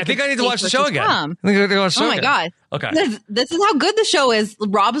 I think I need to watch the show again. Oh my God. Okay. This is how good the show is.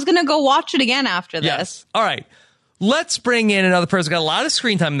 Rob is going to go watch it again after this. Yes. All right. Let's bring in another person who got a lot of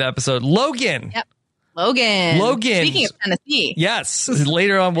screen time in the episode. Logan. Yep. Logan. Speaking of Tennessee. Yes.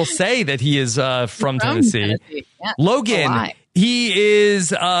 Later on, we'll say that he is from Tennessee. Yeah. Logan. He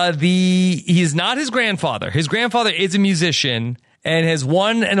is he's not his grandfather. His grandfather is a musician and has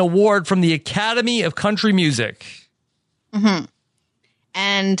won an award from the Academy of Country Music. Mm-hmm.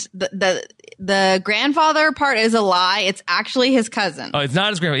 And the grandfather part is a lie. It's actually his cousin. Oh, it's not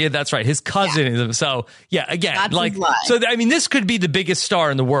his grandfather. Yeah, that's right. His cousin is. So, yeah, again, that's like, so I mean, this could be the biggest star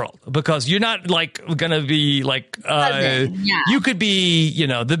in the world because you're not like going to be like, you could be, you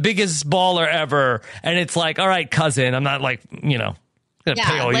know, the biggest baller ever. And it's like, all right, cousin, I'm not like, you know, going to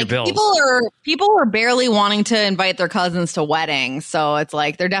pay all your bills. People are barely wanting to invite their cousins to weddings. So it's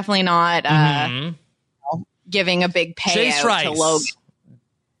like, they're definitely not giving a big payout to Logan.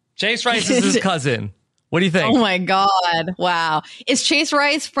 Chase Rice is his cousin. What do you think? Oh my God. Wow. Is Chase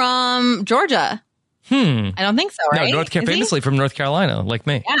Rice from Georgia? I don't think so, right? No, famously from North Carolina, like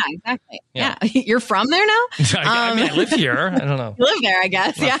me. Yeah, exactly. Yeah. You're from there now? I mean, I live here. I don't know. You live there, I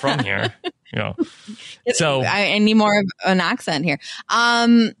guess. I'm not from here. You know. So I need more of an accent here.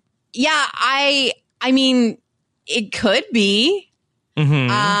 Yeah, I mean, it could be.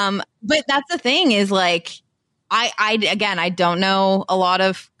 But that's the thing is like, I don't know a lot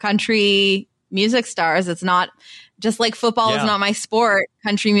of country music stars. It's not just like football is not my sport.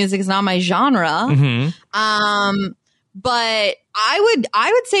 Country music is not my genre. But I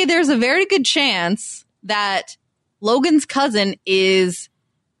would say there's a very good chance that Logan's cousin is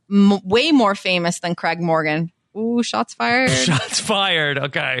way more famous than Craig Morgan. Ooh, shots fired. Shots fired.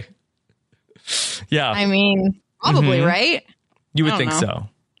 Okay. Yeah. I mean, probably, right? You would think so.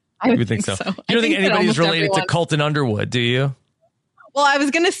 I would think so. You don't think anybody's related to Colton Underwood, do you? Well, I was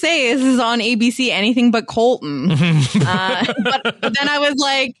going to say this is on ABC, anything but Colton. But then I was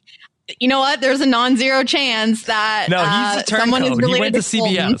like, you know what? There's a non-zero chance that he's a someone is related He went to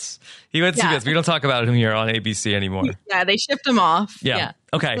CBS. Colton. He went to CBS. We don't talk about him here on ABC anymore. Yeah, they shipped him off. Yeah.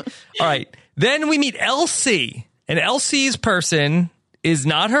 Okay. All right. Then we meet Elsie. And Elsie's person is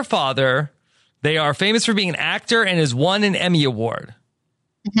not her father. They are famous for being an actor and has won an Emmy Award.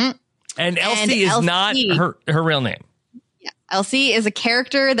 And Elsie is not her real name. Yeah. Elsie is a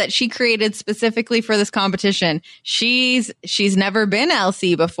character that she created specifically for this competition. She's never been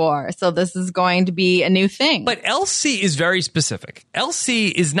Elsie before, so this is going to be a new thing. But Elsie is very specific. Elsie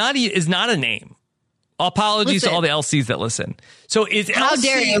is not a name. Apologies to all the Elsies that listen. So is how Elsie,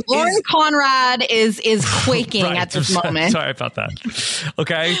 dare you? Lauren Conrad is quaking right, at this moment. Sorry about that.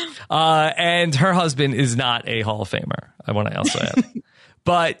 Okay, and her husband is not a Hall of Famer. I want to also add.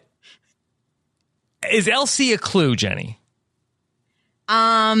 But is Elsie a clue, Jenny?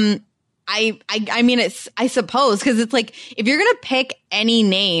 I mean, I suppose, because it's like, if you're gonna pick any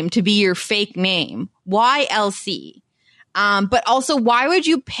name to be your fake name, why Elsie? But also, why would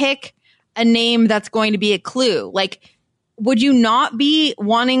you pick a name that's going to be a clue? Like, would you not be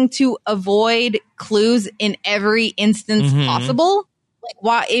wanting to avoid clues in every instance possible? Like,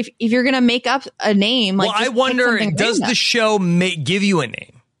 why, if you're gonna make up a name, like, well, I wonder, does the show give you a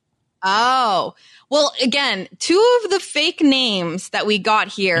name? Oh, well, again, two of the fake names that we got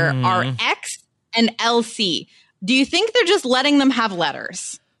here are X and LC. Do you think they're just letting them have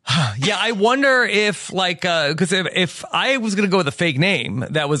letters? Yeah, I wonder if, like, because if I was going to go with a fake name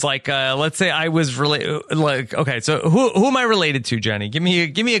that was like, let's say I was okay, so who am I related to, Jenny? Give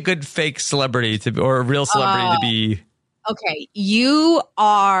me a good fake celebrity or a real celebrity to be. Okay, you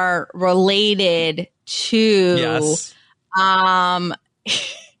are related to. Yes.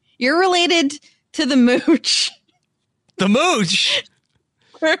 You're related to the Mooch. The Mooch?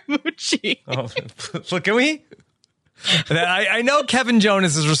 We're Moochie. Oh, look, can we? I know Kevin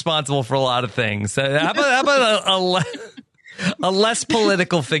Jonas is responsible for a lot of things. How about a less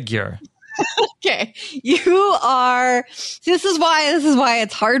political figure? Okay, you are. This is why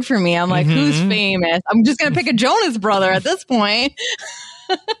it's hard for me. I'm like, who's famous? I'm just gonna pick a Jonas brother at this point.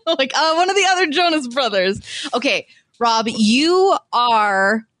 Like, one of the other Jonas brothers. Okay, Rob, you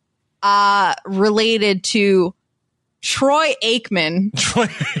are related to Troy Aikman.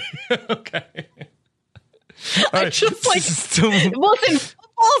 Okay. I just like listen,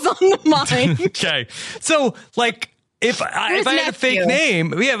 football's on the mind. Okay, so like if I had a fake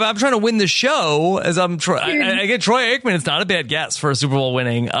name, if I'm trying to win the show, as I'm I get Troy Aikman. It's not a bad guess for a Super Bowl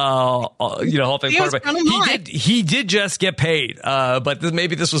winning, Hall of Fame quarterback. He did just get paid, but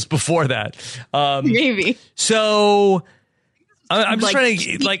maybe this was before that. Maybe so. I'm just trying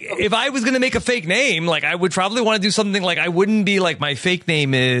to, like, if I was going to make a fake name, like, I would probably want to do something like, I wouldn't be like, my fake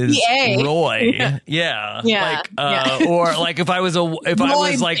name is Roy. Yeah. Or like if I was or if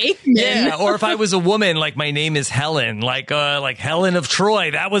I was a woman, like, my name is Helen, like Helen of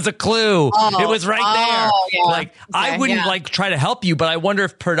Troy. That was a clue. It was right there. Yeah. Like, I wouldn't like try to help you, but I wonder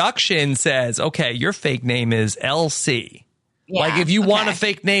if production says, okay, your fake name is LC. Yeah, like, if you want a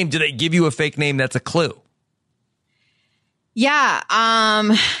fake name, do they give you a fake name that's a clue? Yeah.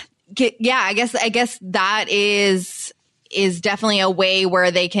 I guess that is definitely a way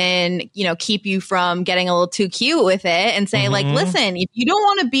where they can, keep you from getting a little too cute with it and say, like, listen, if you don't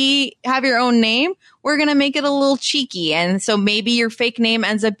want to have your own name, we're going to make it a little cheeky. And so maybe your fake name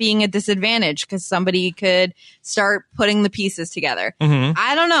ends up being a disadvantage because somebody could start putting the pieces together.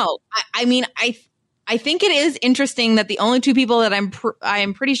 I don't know. I mean, I think it is interesting that the only two people that I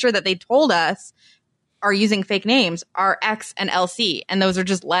am pretty sure that they told us are using fake names are X and LC, and those are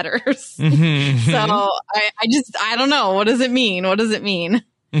just letters. So I don't know. What does it mean?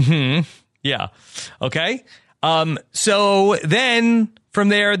 Yeah. Okay. So then from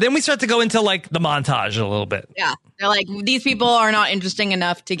there, we start to go into like the montage a little bit. Yeah. They're like, these people are not interesting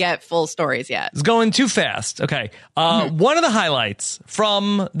enough to get full stories yet. It's going too fast. Okay. One of the highlights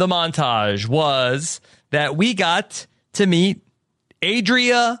from the montage was that we got to meet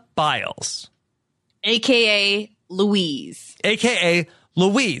Adria Biles. AKA Louise. Okay.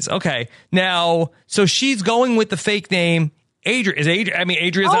 Now, so she's going with the fake name Adria.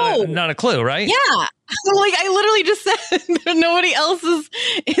 Adria's not a clue, right? Yeah. Like, I literally just said that nobody else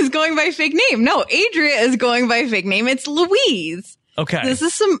is going by fake name. No, Adria is going by fake name. It's Louise. Okay. This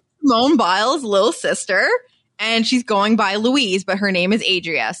is Simone Biles' little sister, and she's going by Louise, but her name is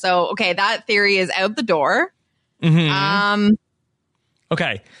Adria. So, okay, that theory is out the door.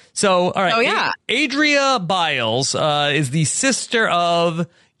 Okay. So, all right. Oh, yeah. Adria Biles is the sister of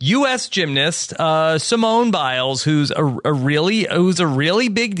U.S. gymnast Simone Biles, who's a really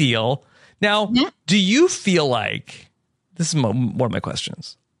big deal. Now, do you feel like, this is one of my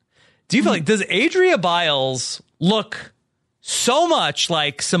questions, do you feel like, does Adria Biles look so much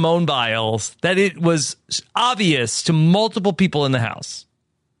like Simone Biles that it was obvious to multiple people in the house?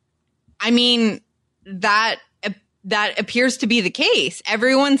 I mean, that appears to be the case.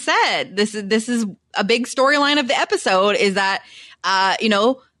 Everyone said this is a big storyline of the episode is that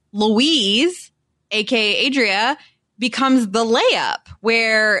Louise, aka Adria, becomes the layup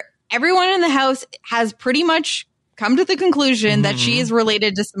where everyone in the house has pretty much come to the conclusion that she is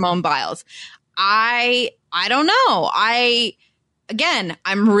related to Simone Biles. I don't know.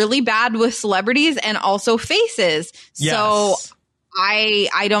 I'm really bad with celebrities and also faces. Yes. So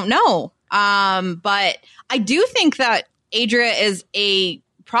I don't know. But I do think that Adria is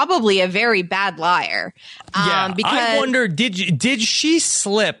probably a very bad liar. Because I wonder, did she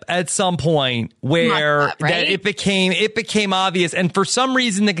slip at some point where that it became obvious, and for some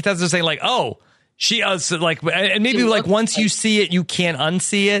reason the contestants are saying like, oh, she like, and maybe like once you see it, you can't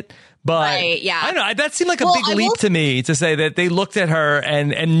unsee it. But I don't know. That seemed like a big leap to me to say that they looked at her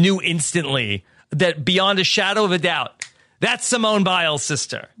and knew instantly that beyond a shadow of a doubt, that's Simone Biles'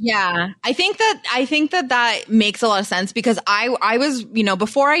 sister. Yeah, I think that makes a lot of sense because I was,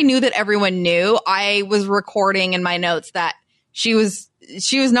 before I knew that everyone knew, I was recording in my notes that she was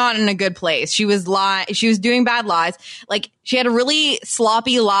not in a good place. She was doing bad lies. Like she had a really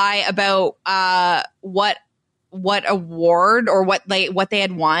sloppy lie about what award or what they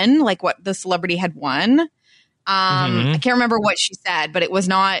had won, like what the celebrity had won. I can't remember what she said, but it was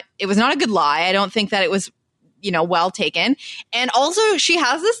not a good lie. I don't think that it was well taken. And also she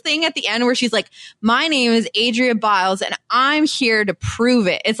has this thing at the end where she's like, my name is Adria Biles and I'm here to prove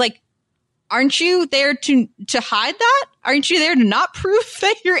it. It's like, aren't you there to hide that? Aren't you there to not prove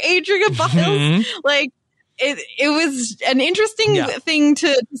that you're Adria Biles? Like it was an interesting thing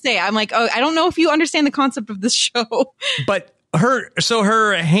to say. I'm like, oh, I don't know if you understand the concept of this show. But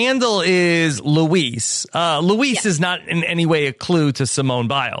her handle is Louise. Louise is not in any way a clue to Simone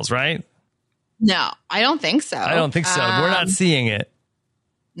Biles, right? No, I don't think so. I don't think so. We're not seeing it.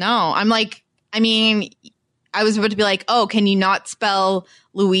 No, I'm like, I mean, I was about to be like, oh, can you not spell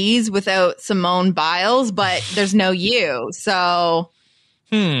Louise without Simone Biles? But there's no U. So,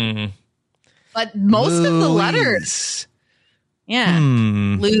 but most of the letters. Yeah.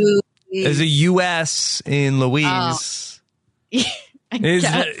 Louise. There's a U.S. in Louise. Is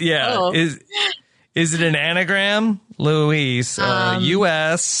it an anagram? Louise.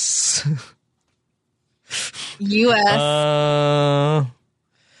 U.S. U.S.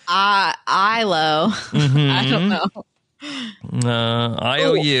 ILO. I don't know.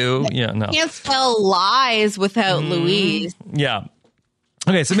 IOU. Yeah, no. Can't spell lies without Louise. Yeah.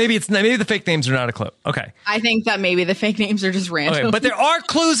 Okay, so maybe the fake names are not a clue. Okay. I think that maybe the fake names are just random. Okay, but there are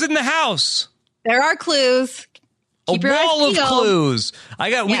clues in the house. There are clues. Keep a wall of clues.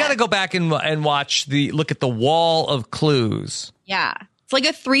 We got to go back and look at the wall of clues. Yeah. It's like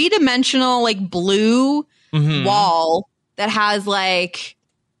a 3-dimensional like blue wall that has like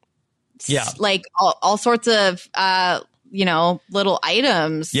all sorts of little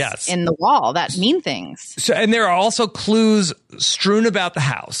items in the wall that mean things. So, and there are also clues strewn about the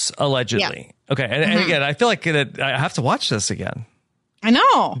house, allegedly. Yeah. Okay. And again, I feel like I have to watch this again. I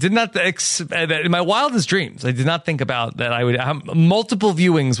know. Did not in my wildest dreams, I did not think about that. I would multiple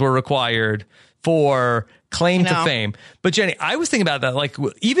viewings were required for claim to fame. But Jenny, I was thinking about that, like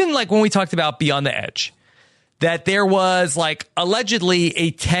even like when we talked about Beyond the Edge, that there was like allegedly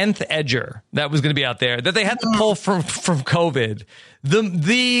a 10th edger that was going to be out there that they had to pull from COVID.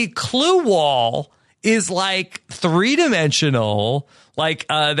 The clue wall is like 3-dimensional, like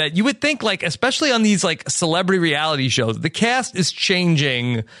that you would think, like especially on these like celebrity reality shows, the cast is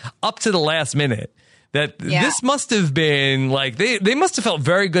changing up to the last minute. That this must have been like they must have felt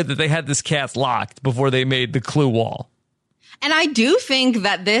very good that they had this cast locked before they made the clue wall. And I do think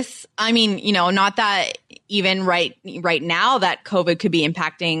that this, I mean, not that even right now that COVID could be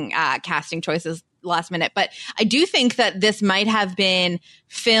impacting casting choices last minute, but I do think that this might have been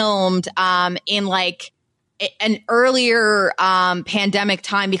filmed in like an earlier pandemic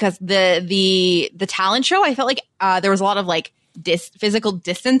time because the talent show, I felt like there was a lot of like physical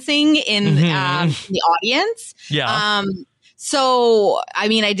distancing in the audience. Yeah. So, I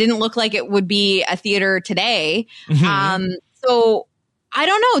mean, I didn't look like it would be a theater today. So I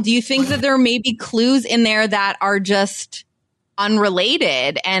don't know. Do you think that there may be clues in there that are just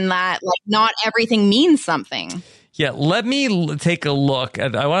unrelated and that like not everything means something? Yeah, let me take a look.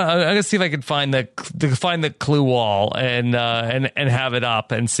 I'm gonna see if I can find the clue wall and have it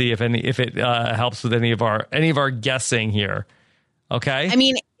up and see if it helps with any of our guessing here. Okay. I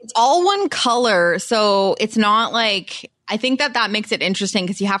mean, it's all one color, so it's not like, I think that makes it interesting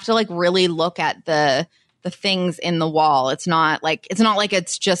because you have to like really look at the things in the wall. It's not like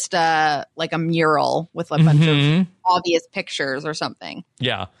it's just like a mural with a bunch of obvious pictures or something.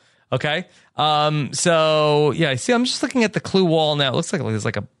 Yeah. Okay. So yeah, see, I'm just looking at the clue wall now. It looks like there's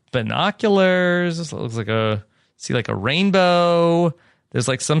like a binoculars. It looks like a rainbow, There's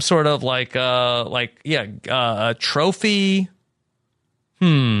like some sort of a trophy.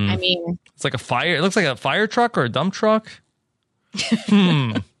 I mean, it's like a fire. It looks like a fire truck or a dump truck.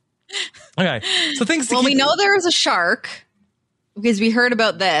 Okay, so things. Well, we know there is a shark because we heard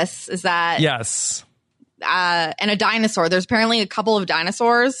about this. Is that yes? And a dinosaur. There's apparently a couple of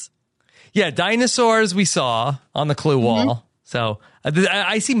dinosaurs. Yeah, dinosaurs we saw on the clue wall. So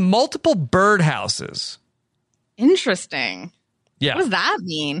I see multiple birdhouses. Interesting. Yeah. What does that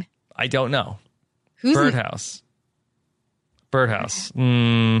mean? I don't know. Who's birdhouse? Birdhouse.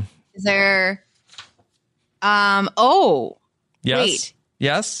 Is there? Oh. Yes. Wait.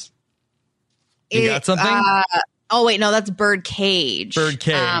 Yes. You got something? Oh wait, no, that's bird cage. Bird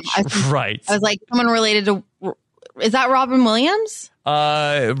cage. Right. I was like, someone related to. Is that Robin Williams?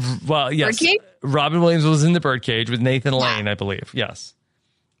 Well, yes. Birdcage? Robin Williams was in the birdcage with Nathan Lane, I believe. Yes.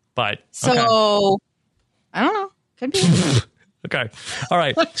 But so I don't know. Could be. Okay. All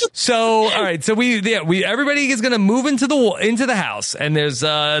right. So we everybody is going to move into the house, and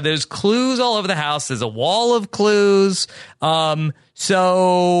there's clues all over the house. There's a wall of clues.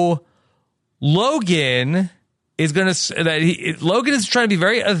 So Logan is going to Logan is trying to be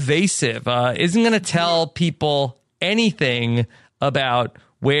very evasive. Isn't going to tell people anything about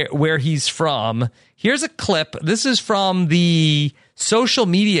where he's from. Here's a clip. This is from the social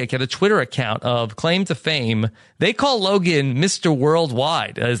media, the Twitter account of Claim to Fame. They call Logan Mr.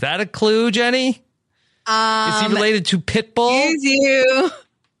 Worldwide. Is that a clue, Jenny? Is he related to Pitbull? Excuse you.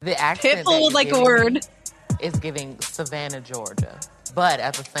 The accent Pitbull would like a word. Is giving Savannah, Georgia. But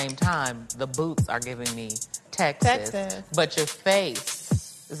at the same time, the boots are giving me Texas. But your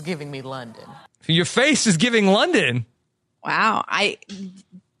face is giving me London. Your face is giving London. Wow.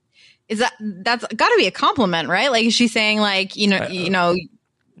 That's got to be a compliment, right? Like, is she saying like, no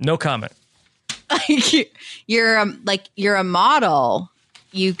comment. Like you're a model.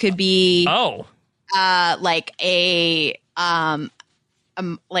 You could be like a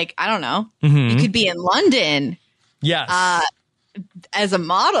like, I don't know. You could be in London. Yes. As a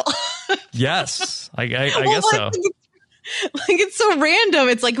model. Yes. I guess so. Like, it's so random.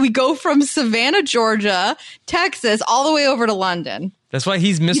 It's like we go from Savannah, Georgia, Texas, all the way over to London. That's why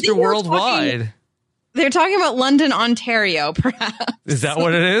he's Mr. Worldwide. They're talking about London, Ontario, perhaps. Is that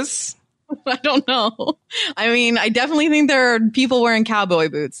what it is? I don't know. I mean, I definitely think there are people wearing cowboy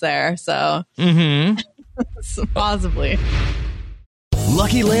boots there. So, so possibly.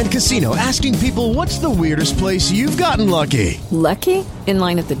 Lucky Land Casino, asking people, what's the weirdest place you've gotten lucky? Lucky? In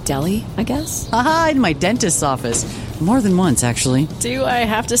line at the deli, I guess? Aha, in my dentist's office. More than once, actually. Do I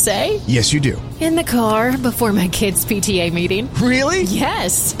have to say? Yes, you do. In the car before my kids' PTA meeting. Really?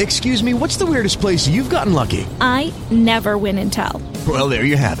 Yes. Excuse me, what's the weirdest place you've gotten lucky? I never win and tell. Well, there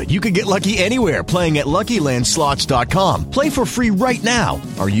you have it. You can get lucky anywhere, playing at LuckyLandSlots.com. Play for free right now.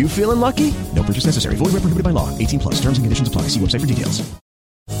 Are you feeling lucky? No purchase necessary. Void where prohibited by law. 18+. Terms and conditions apply. See website for details.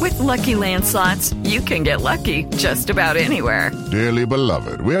 With Lucky Land Slots, you can get lucky just about anywhere. Dearly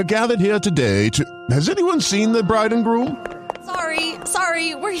beloved, we are gathered here today to... Has anyone seen the bride and groom?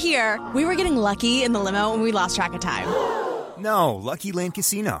 Sorry, we're here. We were getting lucky in the limo and we lost track of time. No, Lucky Land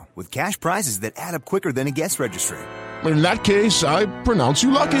Casino, with cash prizes that add up quicker than a guest registry. In that case, I pronounce you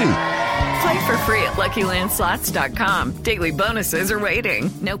lucky. Play for free at LuckyLandSlots.com. Daily bonuses are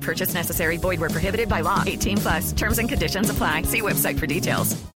waiting. No purchase necessary. Void where prohibited by law. 18+. Terms and conditions apply. See website for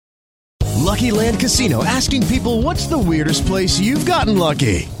details. Lucky Land Casino, asking people, what's the weirdest place you've gotten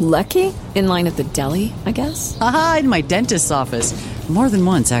lucky? Lucky? In line at the deli, I guess? Aha, in my dentist's office. More than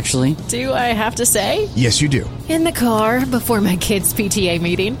once, actually. Do I have to say? Yes, you do. In the car before my kids' PTA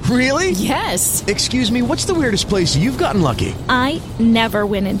meeting. Really? Yes. Excuse me, what's the weirdest place you've gotten lucky? I never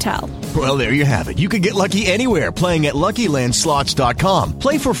win and tell. Well, there you have it. You can get lucky anywhere, playing at LuckyLandSlots.com.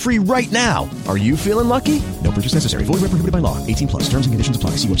 Play for free right now. Are you feeling lucky? No purchase necessary. Void where prohibited by law. 18+. Terms and conditions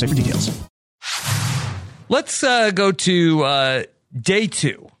apply. See website for details. Let's go to day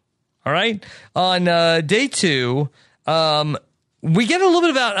 2. All right. On day 2, we get a little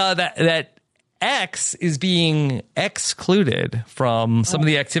bit about that X is being excluded from some of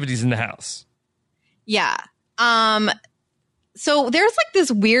the activities in the house. Yeah. So there's like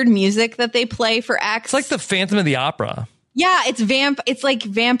this weird music that they play for X. It's like the Phantom of the Opera. Yeah, it's like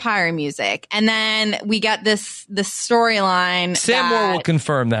vampire music. And then we got this storyline. Sam Moore will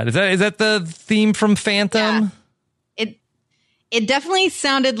confirm that. Is that the theme from Phantom? Yeah. It definitely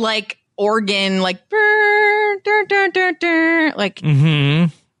sounded like organ, like brr, dur, dur, dur, dur, like you know?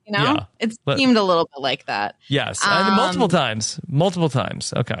 Yeah. It seemed a little bit like that. Yes. Multiple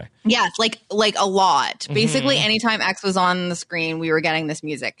times. Okay. Yes, like a lot. Basically, anytime X was on the screen, we were getting this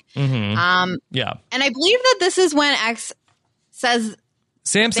music. Yeah. And I believe that this is when X says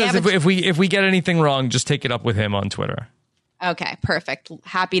Sam says if we get anything wrong, just take it up with him on Twitter. Okay, perfect.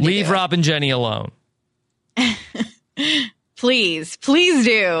 Happy to leave do Rob and Jenny alone. Please do.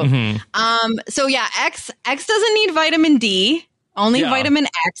 Mm-hmm. So yeah, X doesn't need vitamin D. Only vitamin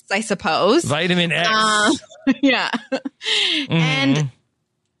X, I suppose. Vitamin X. Yeah. Mm-hmm.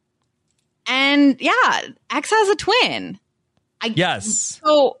 And yeah, X has a twin. Yes.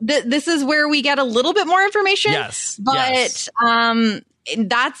 So this is where we get a little bit more information. Yes. But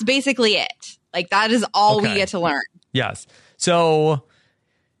that's basically it. Like that is all we get to learn. Yes. So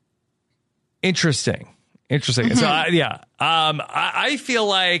interesting. Mm-hmm. So I feel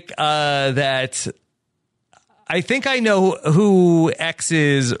like that. I think I know who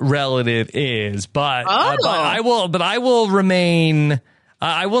X's relative is, but I will remain.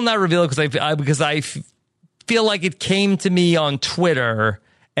 I will not reveal it because I feel like it came to me on Twitter,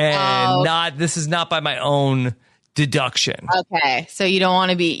 and this is not by my own deduction. Okay, so you don't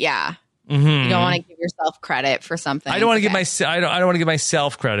want to be Mm-hmm. You don't want to give yourself credit for something. I don't want to give I don't want to give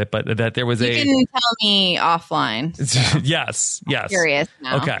myself credit, but that there was you can tell me offline. So. Yes. I'm curious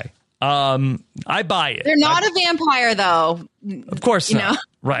now. Okay. I buy it. They're not a vampire, though. Of course not.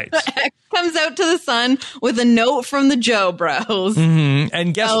 Right. X comes out to the sun with a note from the Joe Bros. Mm-hmm.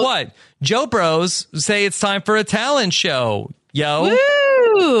 And guess what? Joe Bros say it's time for a talent show. Yo. Woo!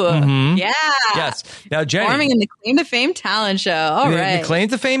 Mm-hmm. Yeah. Yes. Now, Jenny. Performing in the Claim to Fame talent show. All right. The Claim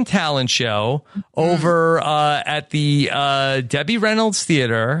to Fame talent show over at the Debbie Reynolds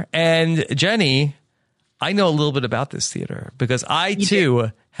Theater. And Jenny, I know a little bit about this theater because I,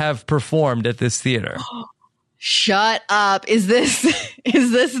 too, have performed at this theater. Shut up. Is this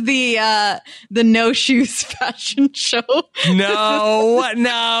the No Shoes fashion show? No.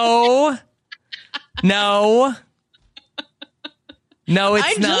 No,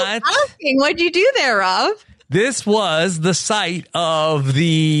 it's not. Just asking. What'd you do there, Rob? This was the site of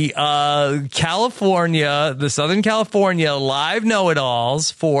the Southern California Live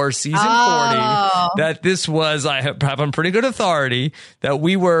Know-It-Alls for season 40. That this was, I have on pretty good authority, that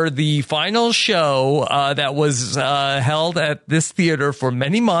we were the final show that was held at this theater for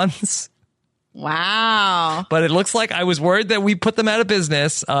many months. Wow. But it looks like I was worried that we put them out of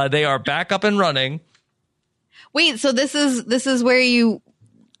business. They are back up and running. Wait, so this is where you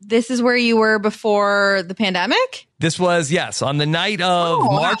were before the pandemic? This was, yes, on the night of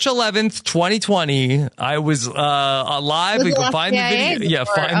March 11th, 2020. I was live. We can find the video. Yeah,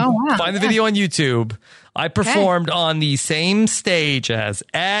 find the video on YouTube. I performed on the same stage as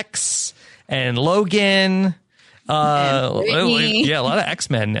X and Logan. A lot of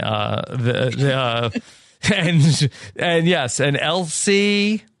X-Men. And yes, and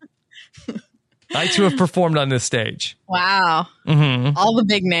LC. I too have performed on this stage. Wow. Mm-hmm. All the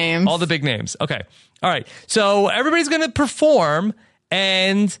big names. Okay. All right. So everybody's going to perform,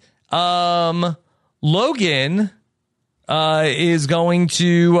 and Logan is going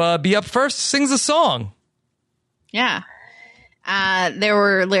to be up first, sings a song. Yeah. There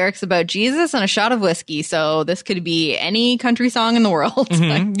were lyrics about Jesus and a shot of whiskey, so this could be any country song in the world. Mm-hmm.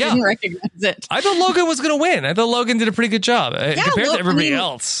 I didn't recognize it. I thought Logan was going to win. I thought Logan did a pretty good job compared to everybody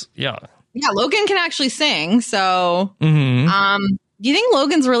else. Yeah. Yeah, Logan can actually sing. So, do you think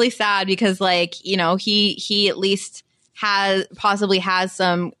Logan's really sad because, like, you know, he at least possibly has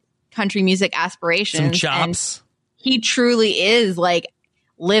some country music aspirations, some chops. And he truly is like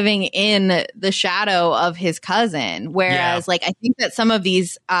living in the shadow of his cousin. Whereas, like, I think that some of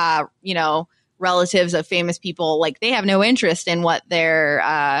these, relatives of famous people, like, they have no interest in what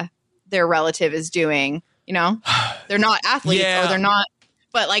their relative is doing. You know, they're not athletes or they're not.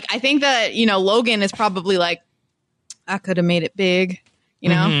 But, like, I think that, Logan is probably like, I could have made it big,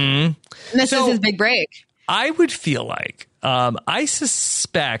 know? And this is his big break. I would feel like, I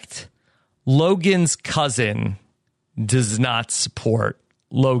suspect Logan's cousin does not support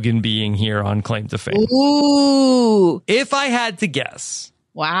Logan being here on Claim to Fame. Ooh. If I had to guess.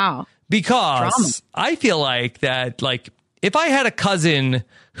 Wow. Because Drama. I feel like that, like, if I had a cousin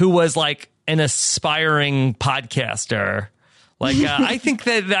who was, like, an aspiring podcaster, like, I think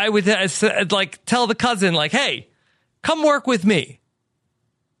that I would like tell the cousin, like, hey, come work with me.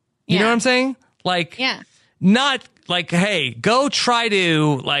 You know what I'm saying? Like, not like, hey, go try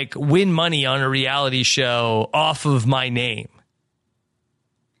to like win money on a reality show off of my name.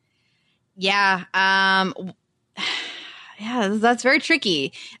 Yeah. That's very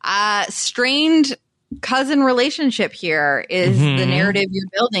tricky. Strained cousin relationship here is the narrative you're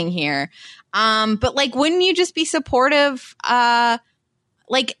building here. But like, wouldn't you just be supportive?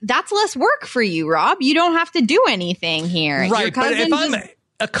 Like, that's less work for you, Rob. You don't have to do anything here. Right. But if I'm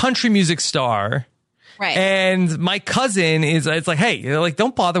a country music star Right. And my cousin it's like, hey, like,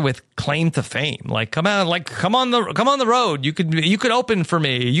 don't bother with claim to fame. Like, come on the road. You could open for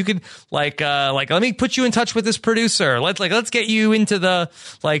me. You could like let me put you in touch with this producer. Let's get you into the,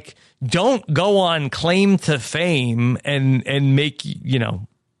 like, don't go on claim to fame and make,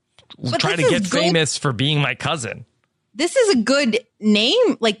 try to get famous for being my cousin. This is a good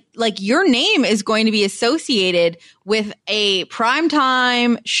name. Like your name is going to be associated with a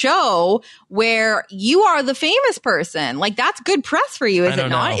primetime show where you are the famous person. Like, that's good press for you, is it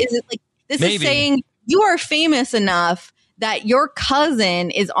not? Is it like this is saying you are famous enough that your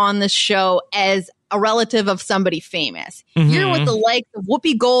cousin is on the show as a relative of somebody famous. Mm-hmm. You're with the likes of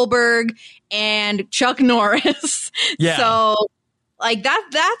Whoopi Goldberg and Chuck Norris. Yeah. So like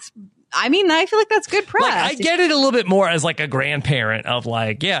that's I mean, I feel like that's good press. Like, I get it a little bit more as like a grandparent of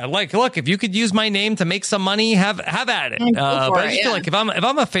like, yeah, like, look, if you could use my name to make some money, have at it. But I just feel like if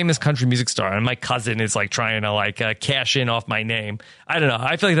I'm a famous country music star and my cousin is like trying to like cash in off my name, I don't know.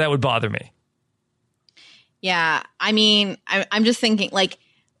 I feel like that would bother me. Yeah, I mean, I'm just thinking like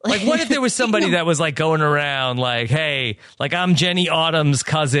what if there was somebody that was like going around like, hey, like, I'm Jenny Autumn's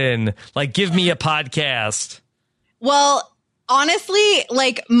cousin, like, give me a podcast. Well, honestly,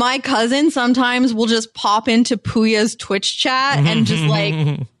 like, my cousin sometimes will just pop into Puya's Twitch chat and just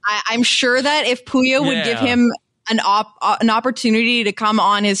like, I'm sure that if Puya would give him an opportunity to come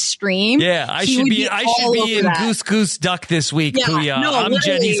on his stream, I should be in Goose Goose Duck this week, Puya. I'm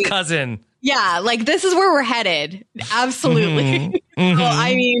Jenny's cousin. Yeah, like, this is where we're headed. Absolutely. Well,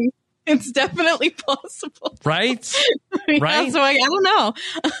 I mean, it's definitely possible. Right? Right? So I don't know.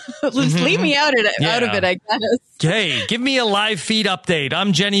 Just leave me out of it, I guess. Hey, give me a live feed update.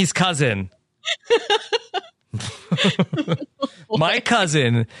 I'm Jenny's cousin. My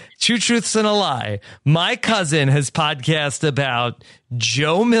cousin, Two Truths and a Lie. My cousin has podcast about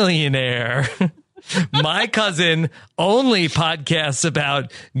Joe Millionaire. My cousin only podcasts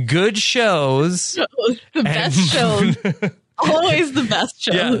about good shows. The best shows. Always the best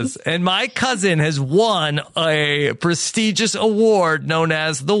shows. Yes. And my cousin has won a prestigious award known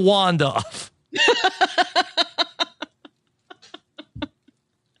as the Wand-Off.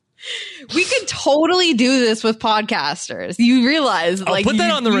 We could totally do this with podcasters. You realize, like, put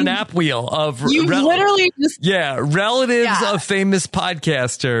that on the Renap wheel of literally just relatives of famous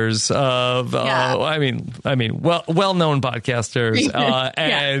podcasters of well-known podcasters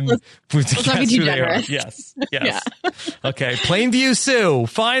and let's not be too generous. Yes. Yeah. Okay, Plainview Sue,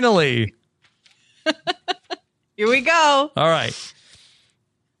 finally. Here we go. All right.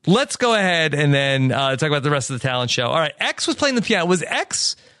 Let's go ahead and then talk about the rest of the talent show. All right, X was playing the piano. Was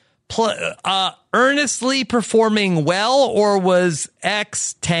X earnestly performing well, or was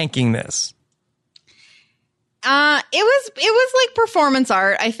X tanking this? It was like performance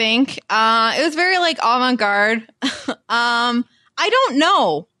art, I think. It was very like avant-garde. I don't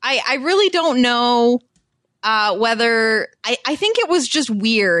know. I really don't know whether I think it was just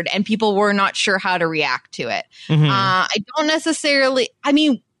weird and people were not sure how to react to it. Mm-hmm. I don't necessarily. I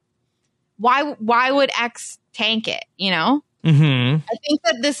mean, why would X tank it? You know. Mm-hmm. I think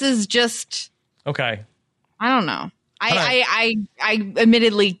that this is just okay. I don't know. I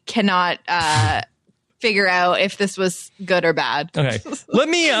admittedly cannot figure out if this was good or bad. Okay, let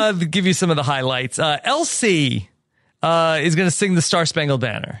me give you some of the highlights. LC is going to sing the Star Spangled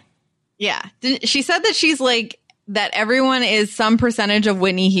Banner. Yeah, she said that she's like that. Everyone is some percentage of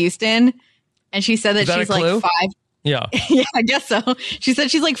Whitney Houston, and she said that she's like 5. Yeah. Yeah, I guess so. She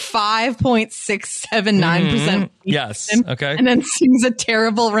said she's like 5.679%. Yes. Okay. And then sings a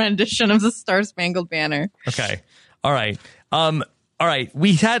terrible rendition of the Star Spangled Banner. Okay. All right. All right.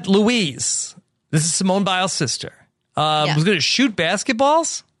 We had Louise. This is Simone Biles' sister. Was going to shoot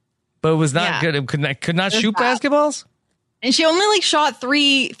basketballs, but was not good. Could not shoot basketballs. And she only like shot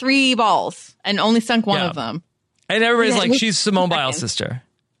three balls and only sunk one of them. And everybody's like, she's Simone Biles' sister.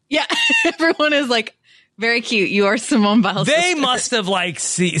 Yeah. Everyone is like, very cute. You are Simone Biles' They sister. must have like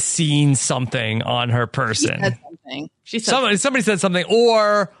seen something on her person. She said something. Somebody said something,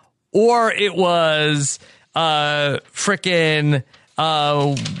 or it was frickin'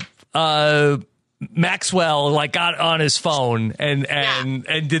 Maxwell like got on his phone and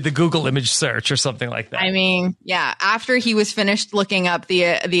did the Google image search or something like that. I mean, yeah. After he was finished looking up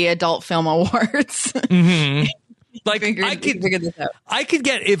the Adult Film Awards. Mm-hmm. Like figured this out. I could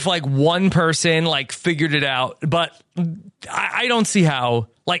get if like one person like figured it out, but I don't see how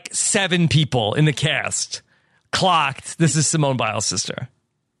like 7 people in the cast clocked this is Simone Biles' sister.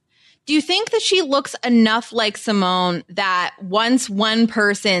 Do you think that she looks enough like Simone that once one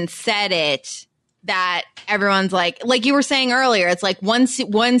person said it, that everyone's like you were saying earlier, it's like once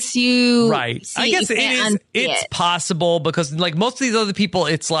you right. see, I guess it's possible because like most of these other people,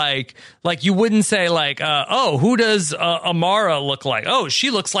 it's like you wouldn't say like, oh, who does Amara look like? Oh, she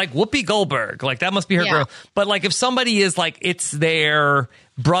looks like Whoopi Goldberg. Like that must be her girl. But like if somebody is like, it's their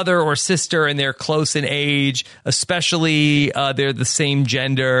brother or sister and they're close in age, especially they're the same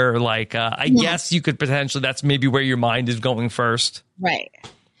gender, like I guess you could potentially, that's maybe where your mind is going first. Right.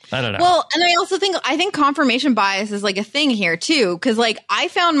 I don't know. Well, and I also think confirmation bias is like a thing here too, because like I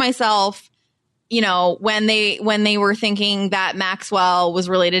found myself, when they were thinking that Maxwell was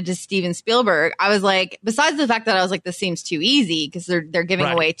related to Steven Spielberg, I was like, besides the fact that I was like, this seems too easy because they're giving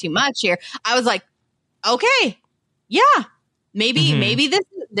away too much here. I was like, okay, yeah, maybe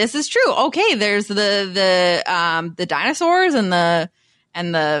this is true. Okay, there's the dinosaurs and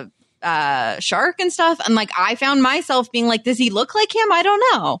the shark and stuff, and like I found myself being like, does he look like him? I don't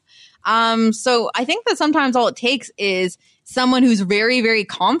know. So I think that sometimes all it takes is someone who's very, very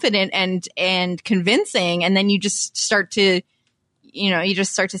confident and convincing, and then you just start to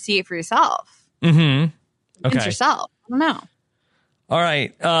see it for yourself. Okay. Convince yourself. I don't know. All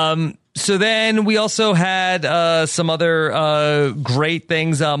right. So then we also had some other great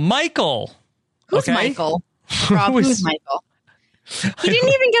things. Michael. Who's Michael? Rob, who's Michael? He didn't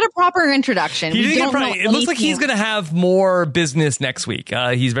even get a proper introduction. It looks like he's going to have more business next week.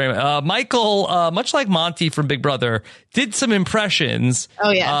 He's very Michael, much like Monty from Big Brother, did some impressions.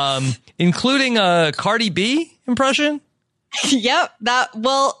 Oh yeah, including a Cardi B impression. Yep.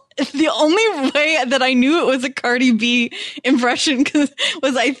 The only way that I knew it was a Cardi B impression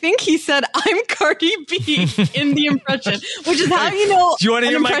was I think he said, "I'm Cardi B" in the impression, which is how you know. Do you want to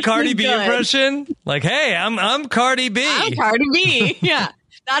hear my Cardi B impression? Like, hey, I'm Cardi B. I'm Cardi B. Yeah,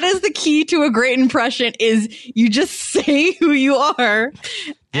 that is the key to a great impression. Is you just say who you are,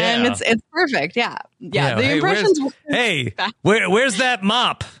 and it's perfect. Yeah. The impressions. Where's that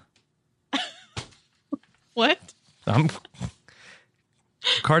mop? What? I'm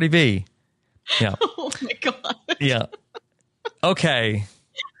Cardi B. Yeah. Oh my God. Yeah. Okay.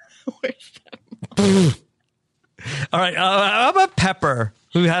 All right. How about Pepper,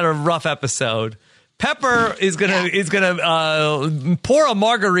 who had a rough episode? Pepper is gonna pour a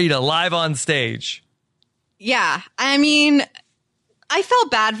margarita live on stage. Yeah. I mean, I felt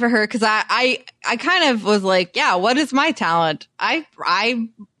bad for her because I kind of was like, yeah, what is my talent? I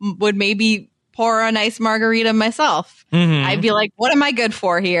would maybe pour a nice margarita myself. I'd be like, what am I good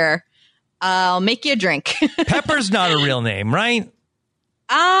for here? I'll make you a drink. Pepper's not a real name, right? No,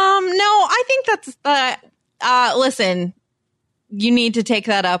 I think that's listen, you need to take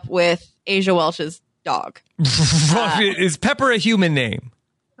that up with Asia Welch's dog. Is Pepper a human name?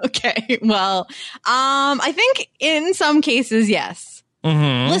 Okay, well, I think in some cases, yes.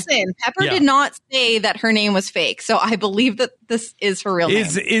 Listen, Pepper did not say that her name was fake, so I believe that this is her real name.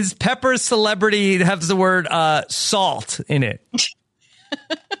 Is Pepper's celebrity have the word salt in it?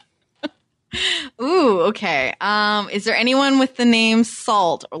 Ooh, okay. Is there anyone with the name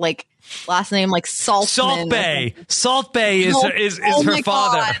Salt or like last name like Saltman? Salt Bay. Salt Bay is her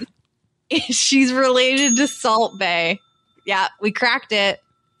father. God. She's related to Salt Bay. Yeah, we cracked it.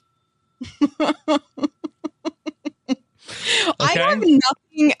 Okay.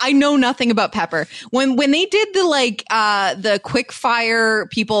 I know nothing about Pepper. When they did the quick fire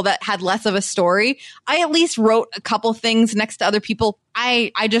people that had less of a story, I at least wrote a couple things next to other people.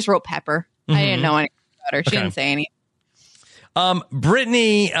 I just wrote Pepper. I didn't know anything about her. She didn't say anything.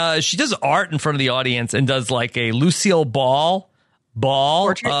 Brittany, she does art in front of the audience and does like a Lucille Ball.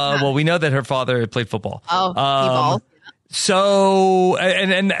 Well, we know that her father played football. Oh, he balls. So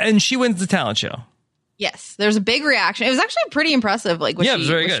and she wins the talent show. Yes, there's a big reaction. It was actually pretty impressive. Like, it was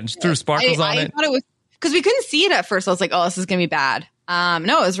very good. She threw sparkles on it. I thought it was because we couldn't see it at first. I was like, "Oh, this is gonna be bad."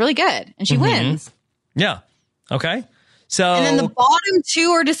 No, it was really good, and she wins. Yeah. Okay. So and then the bottom two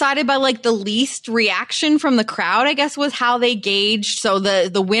are decided by like the least reaction from the crowd. I guess was how they gauged. So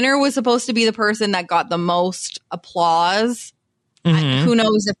the winner was supposed to be the person that got the most applause. Who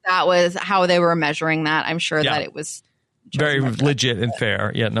knows if that was how they were measuring that? I'm sure that it was. Very legit and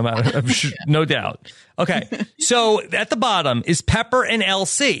fair. Yeah, no matter, I'm sure, no doubt. Okay, so at the bottom is Pepper and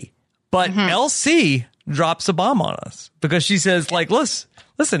LC, but LC drops a bomb on us because she says, like,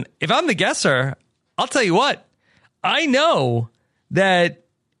 listen, if I'm the guesser, I'll tell you what, I know that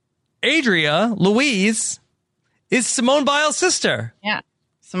Adria Louise is Simone Biles' sister. Yeah,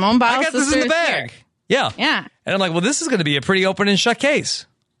 Simone Biles' I got this in the bag. Yeah. And I'm like, well, this is going to be a pretty open and shut case.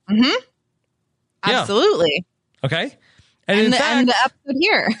 Absolutely. Okay. And in fact, the episode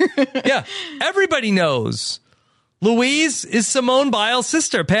here. yeah, everybody knows Louise is Simone Biles'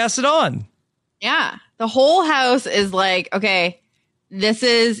 sister. Pass it on. Yeah. The whole house is like, okay, this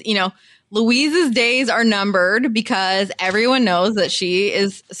is, Louise's days are numbered because everyone knows that she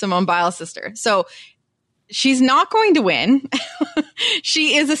is Simone Biles' sister. So she's not going to win.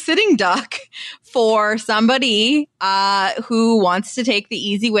 She is a sitting duck for somebody who wants to take the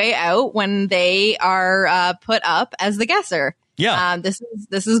easy way out when they are put up as the guesser. Yeah.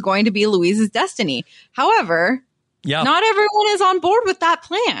 This is going to be Louise's destiny. However, not everyone is on board with that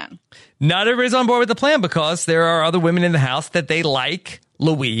plan. Not everybody's on board with the plan because there are other women in the house that they like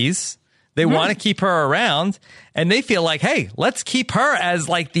Louise. They want to keep her around, and they feel like, hey, let's keep her as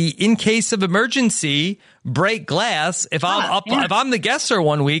like the in case of emergency break glass. If I'm the guesser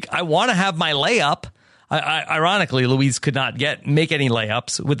one week, I want to have my layup. Ironically, Louise could not make any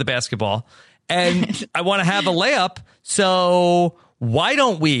layups with the basketball, and I want to have a layup. So why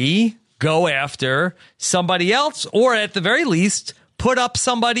don't we go after somebody else, or at the very least, put up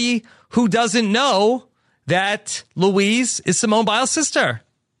somebody who doesn't know that Louise is Simone Biles' sister?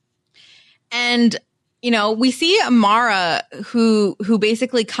 And, we see Amara who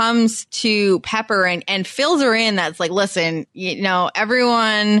basically comes to Pepper and fills her in. That's like, listen,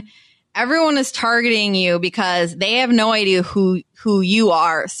 everyone is targeting you because they have no idea who you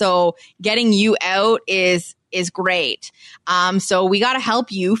are. So getting you out is great. So we got to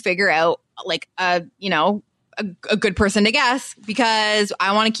help you figure out like, a good person to guess because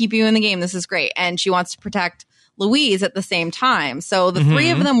I want to keep you in the game. This is great. And she wants to protect Louise at the same time. So the three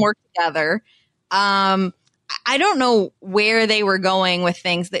of them work together. I don't know where they were going with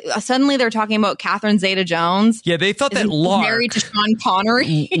things. Suddenly they're talking about Catherine Zeta-Jones. Yeah, they thought that Lark, married to Sean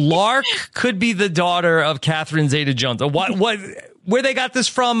Connery. Lark could be the daughter of Catherine Zeta-Jones. Where they got this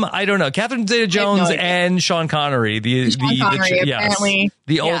from, I don't know. Catherine Zeta-Jones and Sean Connery, apparently,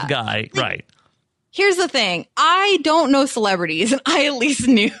 the old guy, right? Here's the thing. I don't know celebrities, and I at least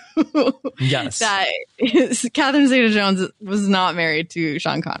knew that Catherine Zeta-Jones was not married to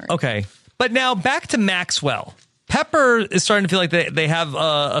Sean Connery. Okay. But now back to Maxwell. Pepper is starting to feel like they have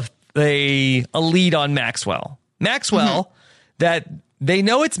a lead on Maxwell. Maxwell, that they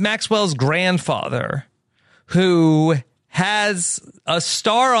know it's Maxwell's grandfather who has a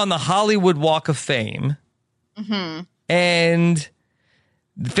star on the Hollywood Walk of Fame and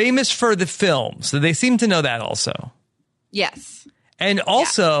famous for the film. So they seem to know that also. Yes. And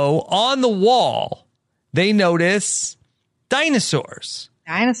also on the wall, they notice dinosaurs.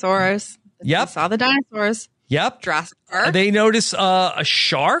 Dinosaurs. Yep. I saw the dinosaurs. Yep. Jurassic Park. They notice a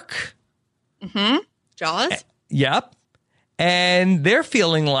shark. Jaws. Yep. And they're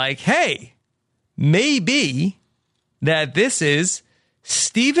feeling like, hey, maybe that this is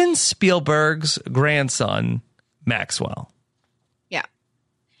Steven Spielberg's grandson, Maxwell. Yeah.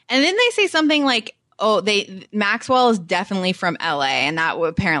 And then they say something like, Maxwell is definitely from LA. And that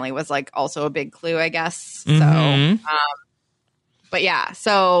apparently was like also a big clue, I guess. So, but yeah,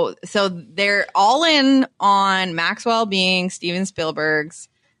 so they're all in on Maxwell being Steven Spielberg's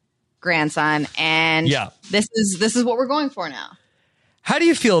grandson, and this is what we're going for now. How do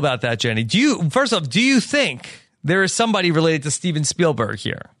you feel about that, Jenny? Do you think there is somebody related to Steven Spielberg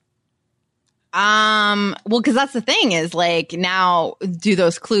here? Well, because that's the thing is like now, do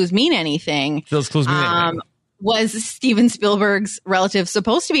those clues mean anything? Those clues mean anything. Was Steven Spielberg's relative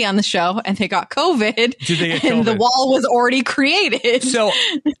supposed to be on the show and they got COVID? Did they get and COVID? The wall was already created. So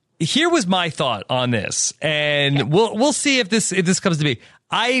here was my thought on this, and we'll see if this comes to be.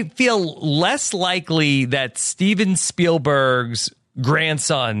 I feel less likely that Steven Spielberg's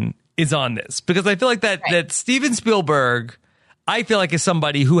grandson is on this because I feel like that Steven Spielberg, I feel like is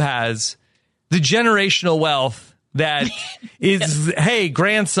somebody who has the generational wealth that is, hey,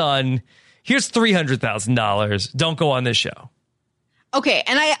 grandson, here's $300,000. Don't go on this show. Okay.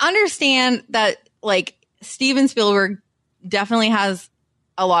 And I understand that like Steven Spielberg definitely has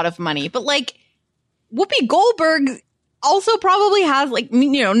a lot of money, but like Whoopi Goldberg also probably has like,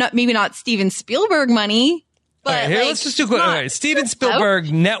 maybe not Steven Spielberg money, but all right, here, let's just do quick. Okay, Steven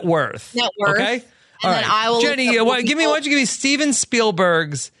Spielberg net worth. Okay. All right. I will. Jenny, why don't you give me Steven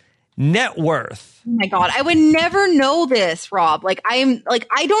Spielberg's net worth? Oh my God, I would never know this, Rob. Like I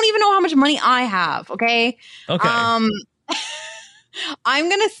don't even know how much money I have. Okay. Okay. I'm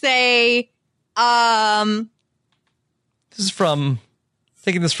gonna say, this is from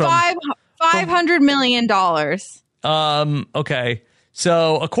taking this from $500 million. Okay.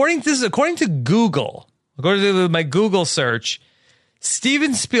 So according to Google, according to my Google search,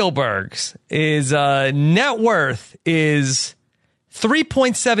 Steven Spielberg's net worth is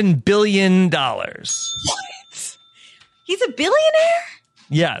 $3.7 billion. What? He's a billionaire?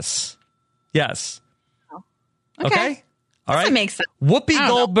 Yes. Oh. Okay. All All right, That makes sense. Whoopi I don't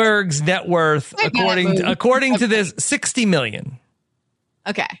know. Goldberg's net worth, I get it. according to this, $60 million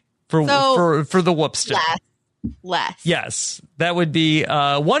Okay. for So, the whoopster. Less. Yes, that would be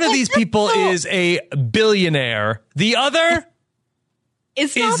one of these people is a billionaire. The other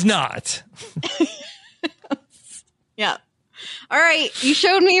It's is not. Yeah. All right. You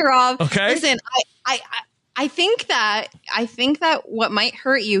showed me, Rob. Okay. Listen, I think that what might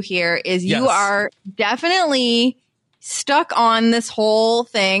hurt you here is you Yes. are definitely stuck on this whole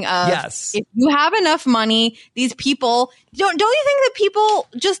thing of Yes. if you have enough money, these people don't you think that people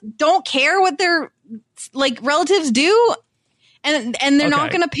just don't care what their like relatives do? And they're not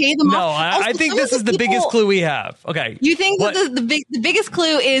Okay. going to pay them No, off. I Also, think some this of is the biggest people- clue we have. Okay. You think What- that the biggest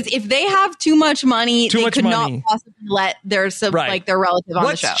clue is if they have too much money, Too they much could money. not possibly let their Right. like their relative on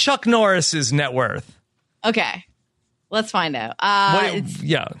What's the show. Chuck Norris's net worth? Okay, let's find out.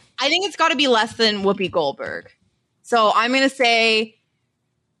 Yeah. I think it's got to be less than Whoopi Goldberg. So I'm going to say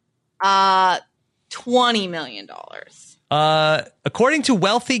 $20 million. According to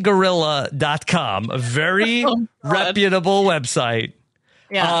wealthygorilla.com, a very reputable website,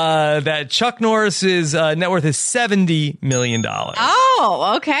 that Chuck Norris's net worth is $70 million.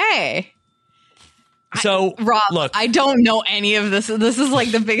 Oh, okay. So, Rob, look, I don't know any of this. This is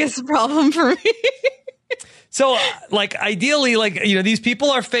like the biggest problem for me. so like ideally, like, you know, these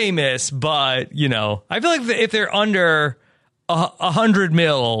people are famous, but, you know, I feel like if they're under 100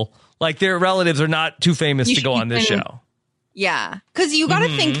 mil, like their relatives are not too famous to go on this show. Yeah, because you got to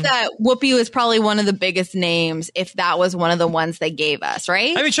think that Whoopi was probably one of the biggest names if that was one of the ones they gave us,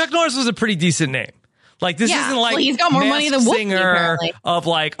 right? I mean, Chuck Norris was a pretty decent name. Like, this isn't like well, he's got more money than Whoopi, Singer apparently. of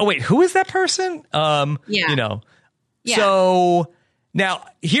like, oh wait, who is that person? You know. Yeah. So now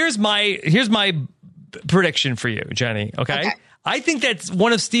here's my prediction for you, Jenny. Okay? I think that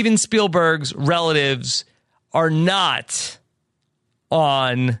one of Steven Spielberg's relatives are not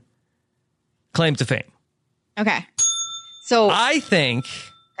on claim to fame. Okay. So I think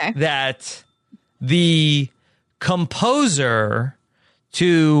that the composer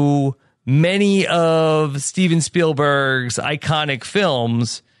to many of Steven Spielberg's iconic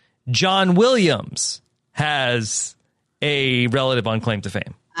films, John Williams, has a relative on claim to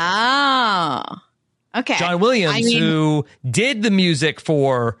fame. Oh, okay. John Williams, I mean, who did the music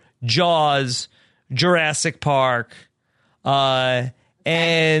for Jaws, Jurassic Park, and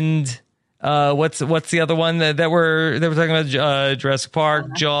what's the other one that we're talking about? Jurassic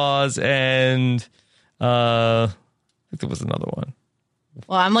Park, Jaws, and I think there was another one.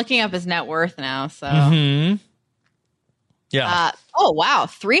 well, I'm looking up his net worth now. So, Yeah. oh wow,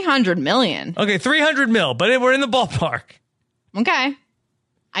 300 million. Okay, 300 mil, but we're in the ballpark. Okay.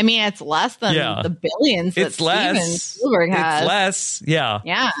 I mean, it's less than Yeah. the billions that It's less. Steven Spielberg has. It's less. Yeah.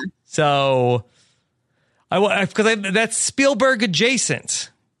 Yeah. So because that's Spielberg adjacent.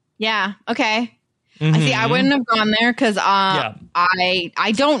 Yeah. Okay. I see. I wouldn't have gone there because I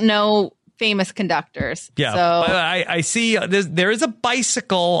don't know famous conductors. Yeah. So But I see there is a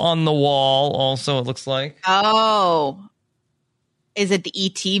bicycle on the wall also, it looks like. oh, is it the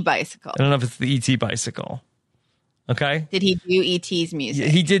E.T. bicycle? I don't know if it's the E.T. bicycle. Okay. Did he do E.T.'s music?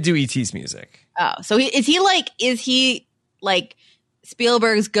 He did do E.T.'s music. Oh, so is he like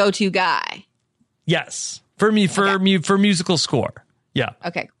Spielberg's go-to guy? Yes. For musical score. Yeah.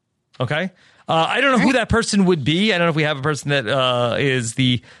 Okay. Okay. I don't know who that person would be. I don't know if we have a person that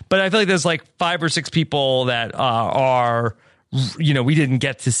but I feel like there's like 5 or 6 people that are, you know, we didn't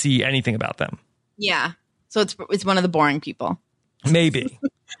get to see anything about them. Yeah. So it's one of the boring people. Maybe.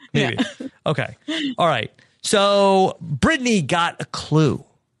 Okay. All right. So Brittany got a clue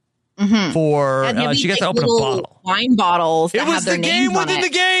for, she got to open a bottle. Wine bottles. It was the game within the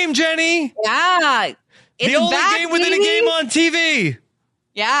game, Jenny. Yeah. The only game within a game on TV.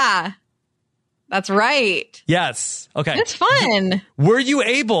 Yeah. That's right. Yes. Okay. It's fun. Were you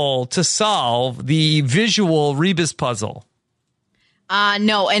able to solve the visual Rebus puzzle?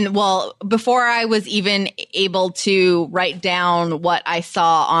 No. And well, before I was even able to write down what I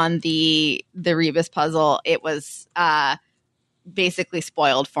saw on the Rebus puzzle, it was basically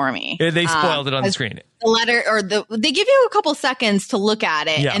spoiled for me. They spoiled it on the screen. The letter they give you a couple seconds to look at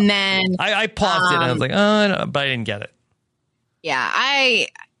it. Yeah. And then I paused it and I was like, oh, no, but I didn't get it. Yeah, I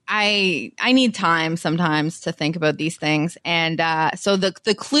need time sometimes to think about these things. And so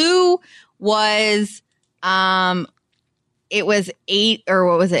the clue was it was 8 or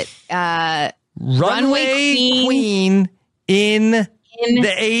what was it? Runway Queen in the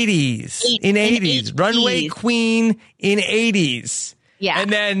 80s. In 80s. Runway Queen in 80s. Yeah.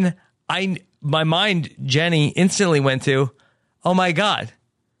 And then my mind, Jenny, instantly went to, oh my God,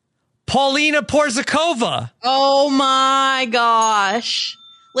 Paulina Porzakova. Oh my gosh.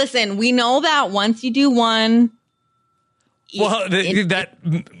 Listen, we know that once you do one. Well, this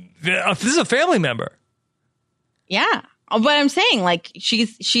is a family member. Yeah. But I'm saying, like,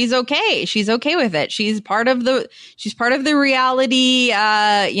 she's okay. She's okay with it. She's part of the reality,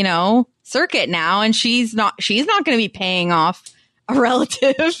 circuit now. And she's not going to be paying off a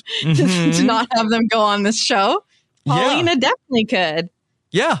relative to not have them go on this show. Paulina definitely could.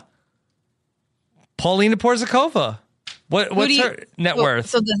 Yeah. Paulina Porzakova. What's her net worth?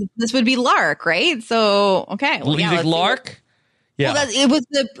 So this would be Lark, right? So, okay. Well, you think Lark? Yeah. Well,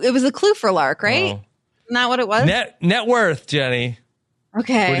 it was a clue for Lark, right? Oh. Isn't that what it was? Net worth, Jenny.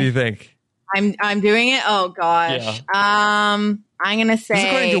 Okay. What do you think? I'm doing it. Oh gosh. Yeah. I'm gonna say. This is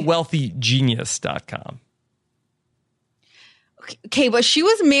according to wealthygenius.com. Okay, but she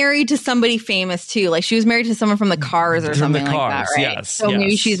was married to somebody famous too. Like she was married to someone from the Cars or something like that, right? Yes. So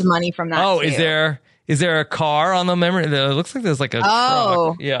maybe she's money from that. Oh, too. is there a car on the memory? It looks like there's like a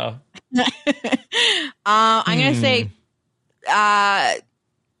truck. Yeah. I'm gonna say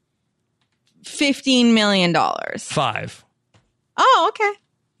 $15 million. 5. Oh, okay.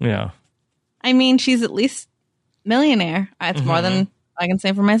 Yeah. I mean, she's at least millionaire. That's more than I can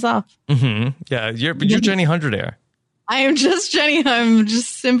say for myself. Yeah, you're Jenny Hundredair. I am just Jenny. I'm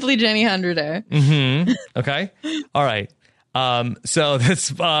just simply Jenny Hundredair. Okay. All right. So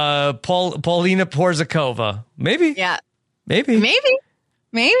that's Paulina Porzakova. Maybe. Yeah. Maybe.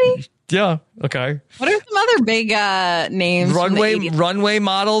 Yeah. Okay. What are some other big names? Runway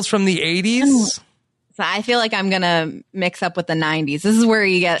models from the 80s? So I feel like I'm going to mix up with the 90s. This is where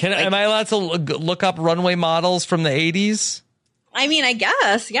you get... Am I allowed to look up runway models from the 80s? I mean, I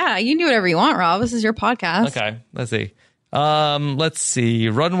guess. Yeah, you can do whatever you want, Rob. This is your podcast. Okay. Let's see.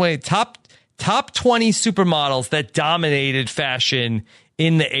 Runway top 20 supermodels that dominated fashion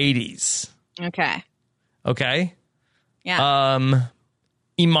in the 80s. Okay. Yeah.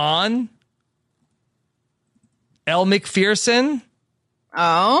 Iman. Elle Macpherson.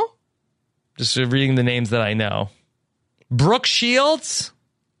 Oh. Just reading the names that I know. Brooke Shields.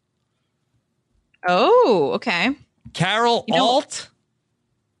 Oh, okay. Carol Alt.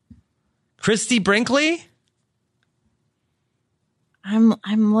 Christy Brinkley. I'm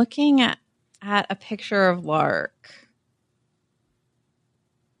looking at a picture of Lark.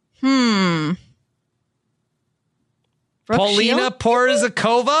 Paulina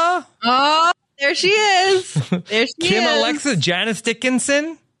Porzakova. Oh, there she is. Kim Alexa, Janice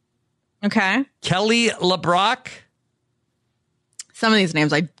Dickinson. Okay. Kelly LeBrock. Some of these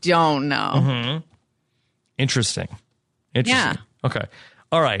names I don't know. Interesting. Yeah. Okay.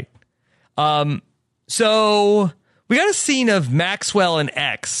 All right. So we got a scene of Maxwell and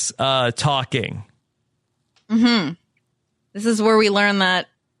X talking. This is where we learn that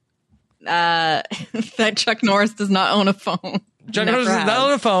that Chuck Norris does not own a phone. Chuck Norris does not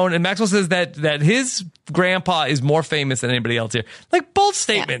own a phone, and Maxwell says that his grandpa is more famous than anybody else here. Like, bold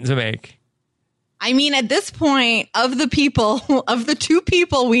statement to make. I mean, at this point, of the two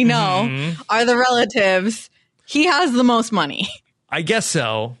people we know are the relatives, he has the most money. I guess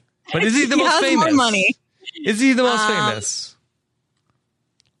so. But is he the most famous? He has more money. Is he the most famous?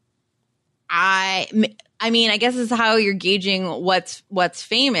 I mean, I guess this is how you're gauging what's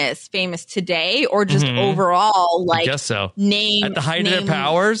famous today, or just overall. Like, I guess so. Name at the height of their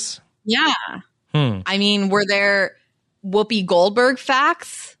powers. Yeah. I mean, were there Whoopi Goldberg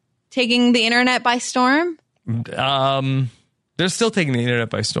facts taking the internet by storm? They're still taking the internet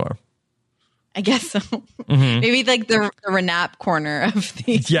by storm. I guess so. Maybe like the Renap corner of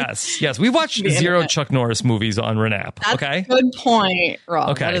the. Yes. We watched zero internet. Chuck Norris movies on Renap. That's a good point, Rob.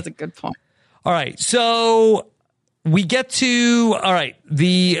 Okay. That is a good point. All right. So we get to, we're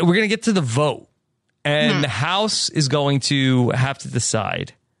going to get to the vote, and the House is going to have to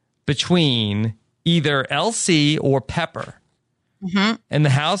decide between either LC or Pepper. And the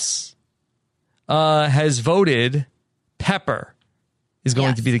House has voted Pepper is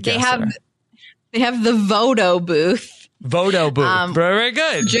going to be the guesser. They have the Voto booth. Very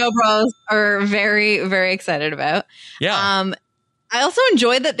good. Joe Bros are very, very excited about. Yeah. I also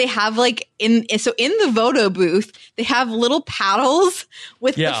enjoy that they have in the Voto booth, they have little paddles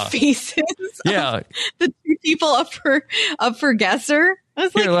with the faces of the two people up for guesser. I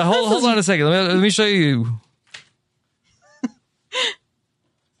was Here, hold on a second. Let me show you.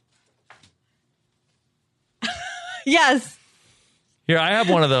 Yes. Here, I have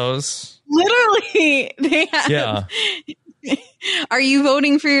one of those. Literally, they have. Yeah. Are you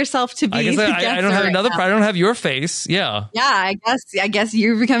voting for yourself to be the guesser? I don't have I don't have your face. Yeah. Yeah, I guess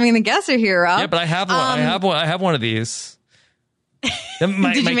you're becoming the guesser here, Rob. Yeah, but I have one. I have one of these.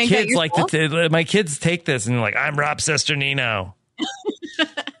 My Did you make that kids like yourself? my kids take this and they're like, I'm Rob Sesternino.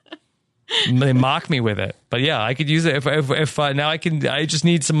 They mock me with it, but yeah, I could use it if now I can. I just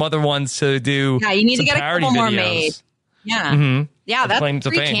need some other ones to do. Yeah, you need to some get a parody couple more videos. made. Yeah, Mhm. that's Claim to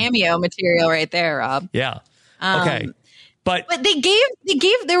free fame. cameo material right there, Rob. Yeah. Okay. But they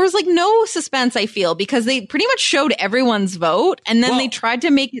gave there was like no suspense, I feel, because they pretty much showed everyone's vote, and then they tried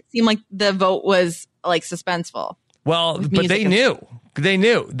to make it seem like the vote was like suspenseful. Well, With but they music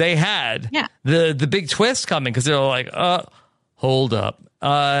knew they had the big twist coming because they were like, hold up.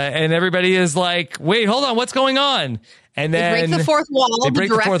 And everybody is like, wait, hold on, what's going on? And They then break the fourth wall. They The break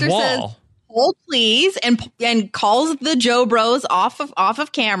the fourth director says, wall. "Hold, please," and calls the Joe Bros off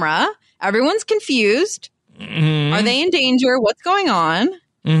of camera. Everyone's confused. Mhm. Are they in danger? What's going on?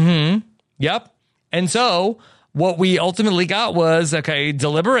 Mm-hmm. Yep. And so what we ultimately got was,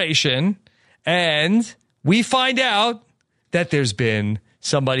 deliberation. And we find out that there's been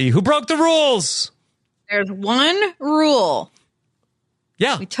somebody who broke the rules. There's one rule.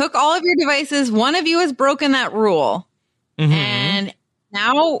 Yeah. We took all of your devices. One of you has broken that rule. Mhm. And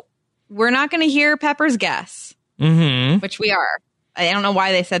now we're not going to hear Pepper's guess, Mm-hmm. which we are. I don't know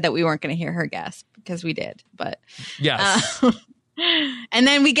why they said that we weren't going to hear her guess, because we did. But Yes. and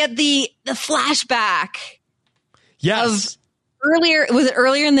then we get the flashback. Yes. Earlier, was it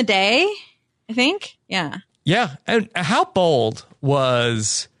earlier in the day? I think. Yeah. Yeah. And how bold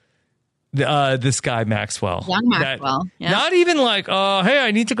was this guy, Maxwell? Young Maxwell. That Yeah. Not even like, hey,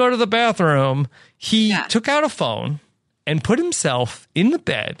 I need to go to the bathroom. He took out a phone and put himself in the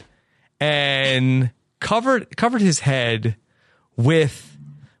bed and covered his head with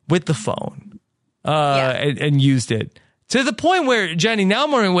the phone and used it to the point where, Jenny, now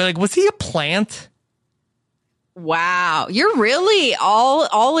I'm wondering, like, was he a plant? Wow, you're really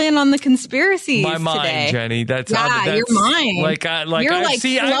all in on the conspiracies My mind, today. Jenny. That's your mind. Like I've You're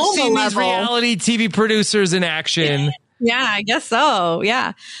seen Paloma these level. reality TV producers in action. Yeah, I guess so.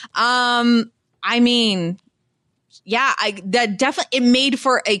 Yeah. I mean, yeah, that definitely it made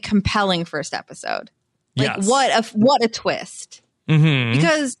for a compelling first episode. Like Yes. what a twist. Mm-hmm.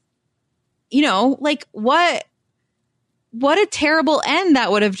 Because like what a terrible end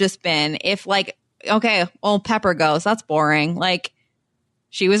that would have just been if like, okay, well, Pepper goes. That's boring. Like,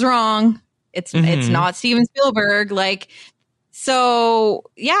 she was wrong. It's not Steven Spielberg. Like, so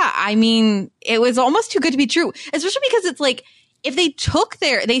yeah, I mean, it was almost too good to be true, especially because it's like, if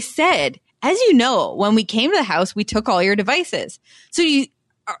they said, as you know, when we came to the house, we took all your devices. So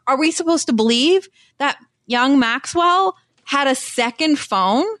are we supposed to believe that young Maxwell had a second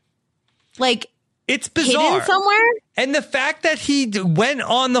phone? Like, it's bizarre. Hidden somewhere? And the fact that he went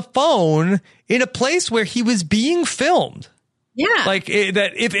on the phone in a place where he was being filmed. Yeah. Like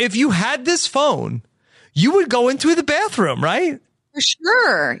that if you had this phone, you would go into the bathroom, right? For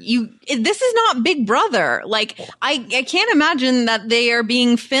sure. This is not Big Brother. Like, I can't imagine that they are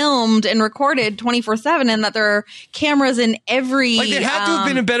being filmed and recorded 24/7 and that there are cameras in every. Like, there had to have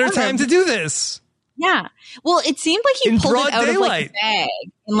been a better time to do this. Yeah. Well, it seemed like he In pulled broad it out of like daylight. a bag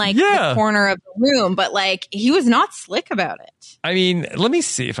in like the corner of the room, but like he was not slick about it. I mean, let me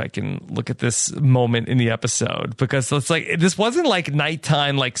see if I can look at this moment in the episode, because it's like, this wasn't like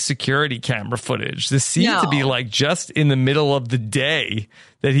nighttime, like security camera footage. This seemed to be like just in the middle of the day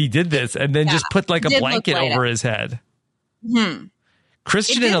that he did this, and then just put like a blanket over his head.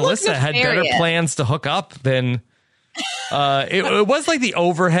 Christian and Alyssa had better plans to hook up than it was like the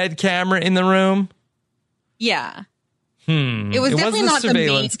overhead camera in the room. Yeah. It was definitely the not the main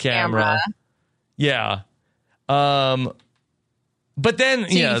surveillance camera. Yeah. But then,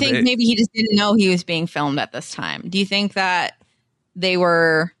 So you think maybe he just didn't know he was being filmed at this time? Do you think that they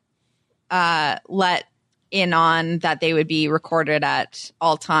were let in on that they would be recorded at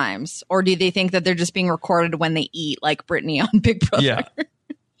all times? Or do they think that they're just being recorded when they eat, like Brittany on Big Brother? Yeah.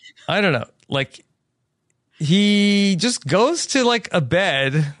 I don't know. Like, he just goes to like a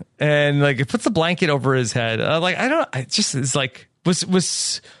bed and like it puts a blanket over his head. It's like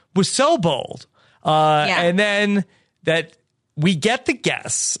was so bold. And then that we get the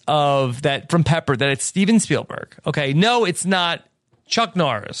guess of that from Pepper that it's Steven Spielberg. Okay. No, it's not Chuck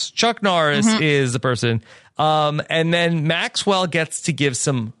Norris. Chuck Norris is the person. And then Maxwell gets to give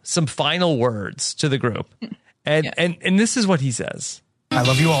some final words to the group. And this is what he says. I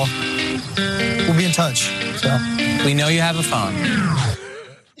love you all. We'll be in touch. So we know you have a phone.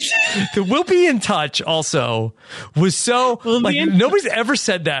 The "we'll be in touch" also was so like nobody's ever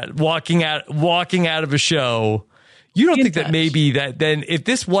said that walking out of a show. You don't think that maybe that then if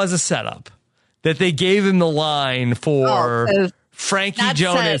this was a setup that they gave him the line for Frankie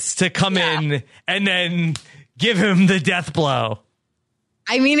Jonas to come in and then give him the death blow?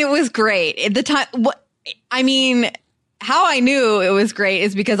 I mean, it was great at the time. How I knew it was great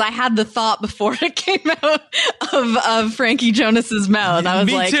is because I had the thought before it came out of Frankie Jonas's mouth. I was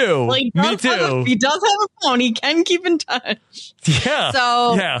Me like, too. well, Me too. He does have a phone. He can keep in touch. Yeah.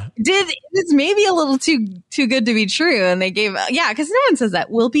 So it's maybe a little too good to be true. And they gave, because no one says that.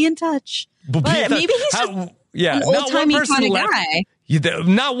 We'll be in touch. But maybe he's an old-timey kind of guy.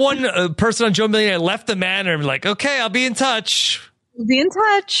 Not one person on Joe Millionaire left the manor and be like, okay, I'll be in touch. We'll be in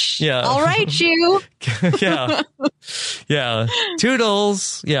touch. Yeah. All right, you. Yeah. Yeah.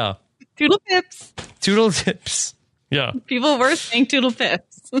 Toodles. Yeah. Toodle pips. Toodle tips. Yeah. People were saying toodle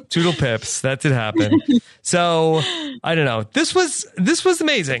pips. Toodle pips. That did happen. So I don't know. This was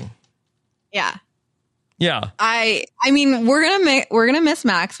amazing. Yeah. Yeah. I mean, we're gonna miss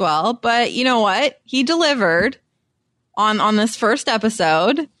Maxwell, but you know what? He delivered on this first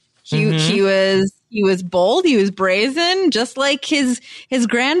episode. He was bold. He was brazen, just like his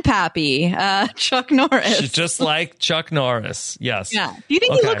grandpappy, Chuck Norris. Just like Chuck Norris. Yes. Yeah. Do you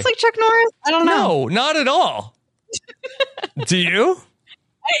think he looks like Chuck Norris? I don't know. No, not at all. Do you?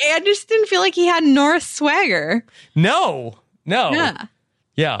 I just didn't feel like he had Norris swagger. No. Yeah.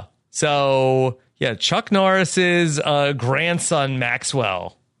 Yeah. So yeah, Chuck Norris's grandson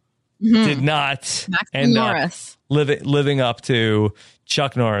Maxwell did not end Norris. up living up to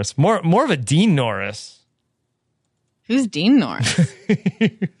Chuck Norris. More of a Dean Norris. Who's Dean Norris? He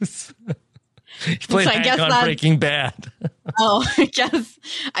played Hank on Breaking Bad. Oh, I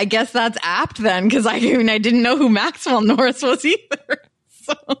guess that's apt then, because I didn't know who Maxwell Norris was either.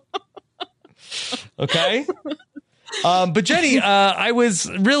 So. Okay. But Jenny, I was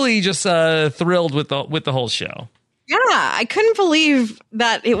really just thrilled with the whole show. Yeah, I couldn't believe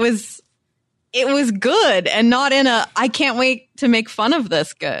that it was good and not in a I can't wait to make fun of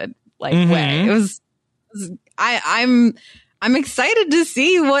this good way. It was I'm excited to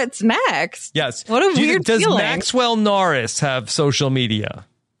see what's next. Yes. What a weird feeling. Does feeling. Maxwell Norris have social media?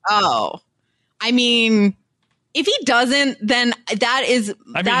 Oh, I mean, if he doesn't, then that is he's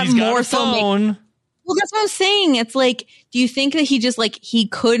got a phone. Well, that's what I'm saying. It's like, do you think that he just he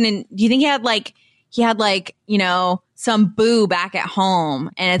couldn't? Do you think he had some boo back at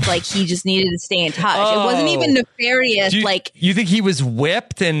home, and it's like he just needed to stay in touch? It wasn't even nefarious. You think he was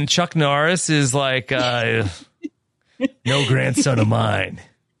whipped, and Chuck Norris is like, no grandson of mine.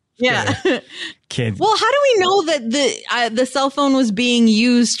 Yeah. Kid. Well, how do we know that the cell phone was being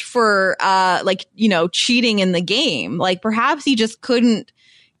used for cheating in the game? Like perhaps he just couldn't,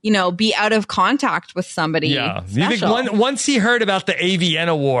 be out of contact with somebody. Yeah. You think once he heard about the AVN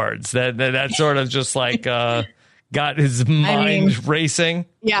awards, that sort of just got his mind racing.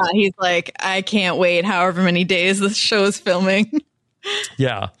 Yeah, he's like, I can't wait however many days this show is filming.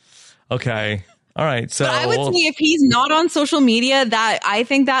 Yeah. Okay. All right. So but I would say if he's not on social media, I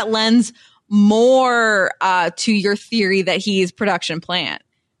think that lends more to your theory that he's production plant.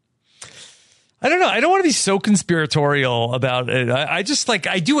 I don't know. I don't want to be so conspiratorial about it. I just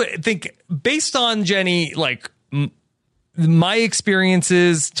I do think based on Jenny, my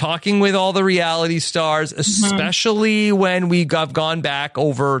experiences talking with all the reality stars, especially when we have gone back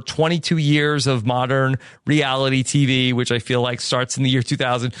over 22 years of modern reality TV, which I feel like starts in the year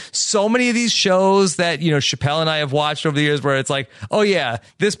 2000. So many of these shows that, Chappelle and I have watched over the years where it's like, oh yeah,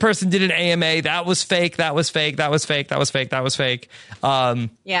 this person did an AMA. That was fake. That was fake. That was fake. That was fake. That was fake. I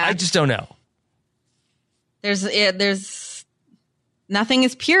just don't know. There's nothing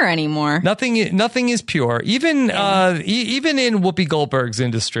is pure anymore. Nothing is pure. Even even in Whoopi Goldberg's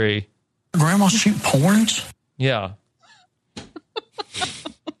industry. Grandma shoot porns? Yeah.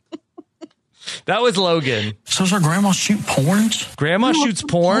 That was Logan. So does our grandma shoot porns? Grandma shoots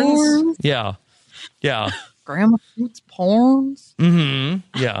porns? Yeah. Yeah. Grandma shoots porns?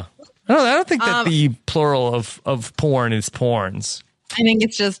 Mm-hmm. Yeah. I don't think that the plural of porn is porns. I think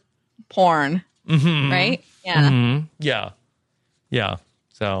it's just porn. Mm-hmm. Right? Yeah. Mm-hmm. Yeah. Yeah.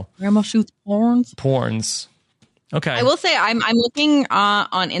 So grandma shoots porns. Porns. Okay. I will say I'm looking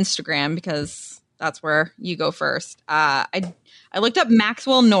on Instagram because that's where you go first. I looked up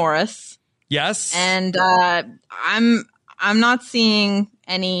Maxwell Norris. Yes. And I'm not seeing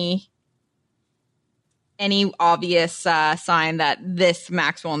any obvious sign that this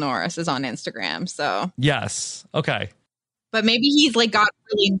Maxwell Norris is on Instagram. So yes. Okay. But maybe he's got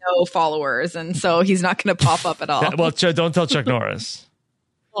really no followers, and so he's not going to pop up at all. Well, don't tell Chuck Norris.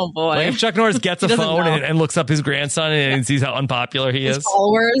 Oh boy! If Chuck Norris gets a phone and looks up his grandson and sees how unpopular he his is,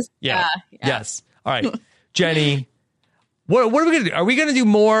 followers. Yeah. Yes. All right, Jenny. What are we going to do? Are we going to do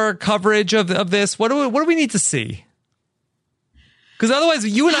more coverage of this? What do we need to see? Because otherwise,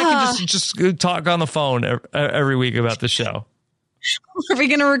 you and I can just talk on the phone every week about the show. Are we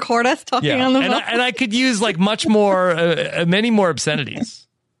going to record us talking on the phone? And I could use like much more, many more obscenities.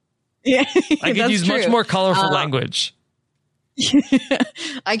 Yeah, I could use much more colorful language.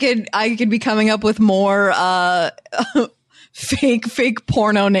 I could be coming up with more fake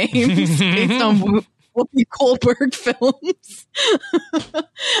porno names based on Whoopi Goldberg films.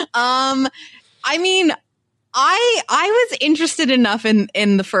 I mean, I was interested enough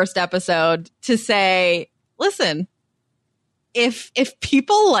in the first episode to say, listen, if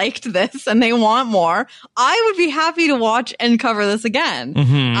people liked this and they want more, I would be happy to watch and cover this again.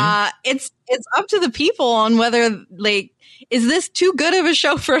 It's up to the people on whether like, is this too good of a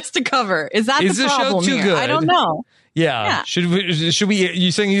show for us to cover? Is that the problem show too here? good? I don't know. Yeah. Should we?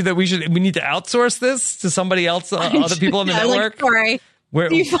 You saying that we need to outsource this to somebody else, other people on the network? Sorry.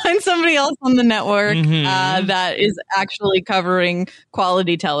 You find somebody else on the network that is actually covering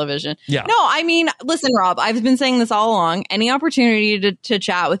quality television. Yeah. No, I mean, listen, Rob, I've been saying this all along. Any opportunity to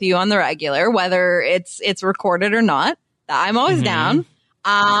chat with you on the regular, whether it's recorded or not, I'm always down.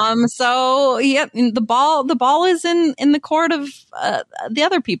 So yeah, the ball is in the court of the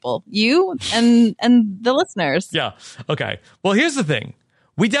other people, you and the listeners. Yeah. Okay. Well, here's the thing.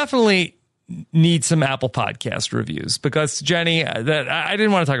 We definitely need some Apple Podcast reviews because Jenny, that I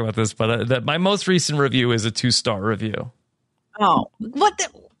didn't want to talk about this, but that my most recent review is a 2-star review. Oh, what are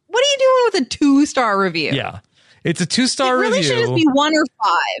you doing with a 2-star review? Yeah. It's a 2-star review. It really should just be 1 or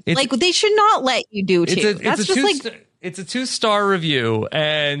 5. Like they should not let you do 2. It's a 2-star review,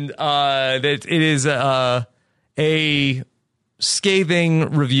 and it is a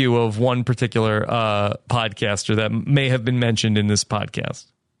scathing review of one particular podcaster that may have been mentioned in this podcast.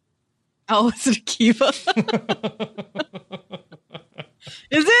 Oh, is it Akiva?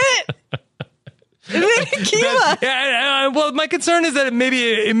 Is it? Is it Akiva? Well, my concern is that it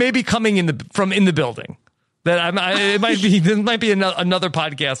may be coming from in the building. That it might be another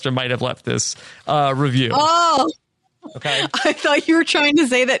podcaster might have left this review. Oh. Okay. I thought you were trying to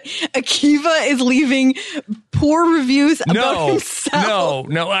say that Akiva is leaving poor reviews about himself.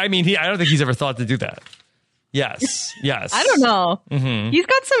 No. I mean, I don't think he's ever thought to do that. Yes. I don't know. He's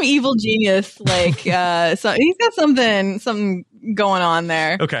got some evil genius, like so he's got something going on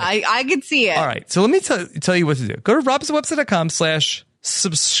there. Okay, I could see it. All right, so let me tell you what to do. Go to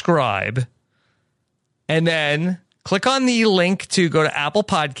robswebsite.com/subscribe, and then click on the link to go to Apple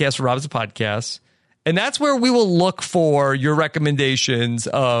Podcasts or Rob's Podcasts, and that's where we will look for your recommendations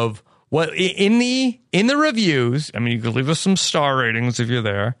of what in the reviews. I mean, you could leave us some star ratings if you're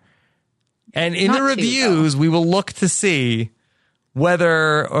there. And in the reviews, we will look to see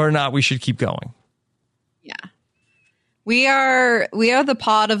whether or not we should keep going. Yeah. We are the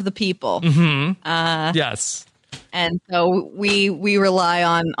pod of the people. Yes. And so we rely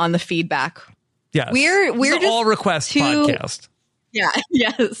on the feedback. Yes. We're just all request podcast. Yeah.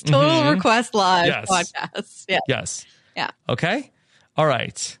 Yes. Total request live podcast. Yeah. Yes. Yeah. Okay. All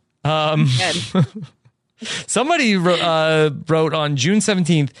right. Good. Somebody wrote on June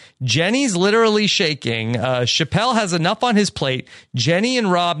 17th, Jenny's literally shaking. Chappelle has enough on his plate. Jenny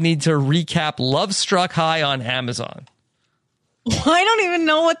and Rob need to recap Love Struck High on Amazon. I don't even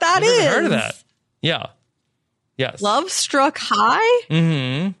know what that is. Heard of that? Yeah. Yes. Love Struck High?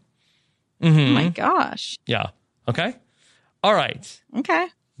 Oh my gosh. Yeah. Okay. All right. Okay.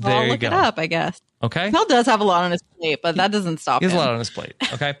 Well, I'll look it up, I guess. Okay. Chappelle does have a lot on his plate, but that doesn't stop him. He has a lot on his plate.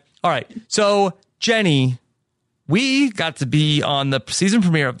 Okay. All right. So, Jenny, we got to be on the season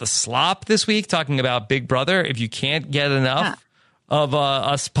premiere of The Slop this week, talking about Big Brother. If you can't get enough of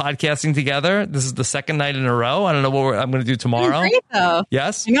us podcasting together, this is the second night in a row. I don't know what I'm going to do tomorrow. Great, though.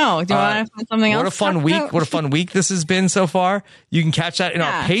 Yes? I know. Do you want to find something else? What a fun week. What a fun week this has been so far. You can catch that in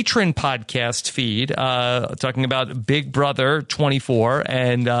our Patreon podcast feed, talking about Big Brother 24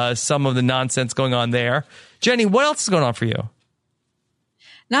 and some of the nonsense going on there. Jenny, what else is going on for you?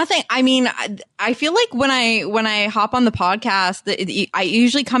 Nothing. I mean, I feel like when I hop on the podcast, I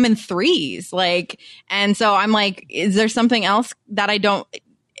usually come in threes. And so I'm like, is there something else that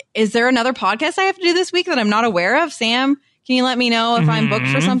is there another podcast I have to do this week that I'm not aware of? Sam, can you let me know if I'm booked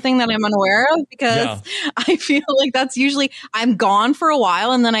for something that I'm unaware of? Because I feel like that's usually, I'm gone for a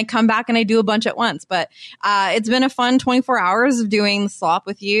while and then I come back and I do a bunch at once. But it's been a fun 24 hours of doing The Slop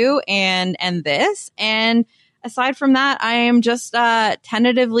with you and this. And aside from that, I am just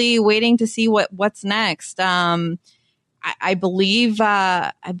tentatively waiting to see what's next. I believe.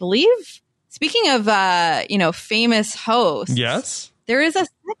 Speaking of famous hosts, yes, there is a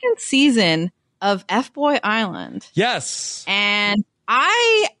second season of F-Boy Island. Yes, and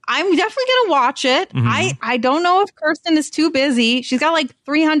I'm definitely going to watch it. Mm-hmm. I don't know if Kirsten is too busy. She's got like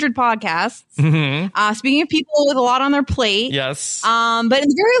 300 podcasts. Mm-hmm. Speaking of people with a lot on their plate. Yes. But at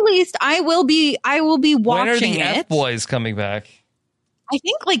the very least, I will be watching when are the it. F-Boys coming back? I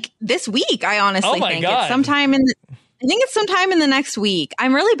think like this week. I honestly think God. it's sometime in. I think it's sometime in the next week.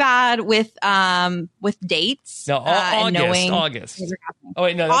 I'm really bad with dates. No, and knowing August. Oh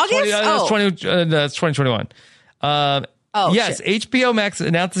wait, no, that's August? that's 2021. Yes, shit. HBO Max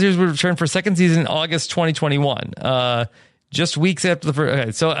announced the series would return for second season in August 2021. Just weeks after the first.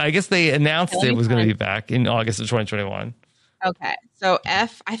 Okay, so I guess they announced it was going to be back in August of 2021. Okay, so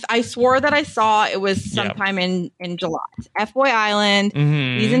I swore that I saw it was sometime in July. F-Boy Island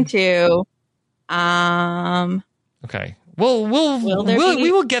season 2. Okay. Well,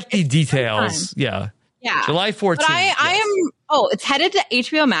 we will get the details. Yeah. July 14th. But I am. Oh, it's headed to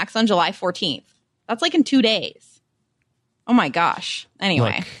HBO Max on July 14th. That's like in 2 days. Oh my gosh.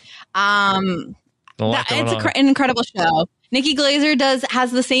 Anyway, it's an incredible show. Nikki Glaser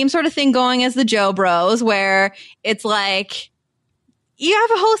has the same sort of thing going as the Joe Bros, where it's like you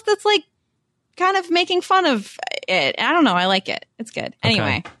have a host that's like kind of making fun of it. I don't know. I like it. It's good.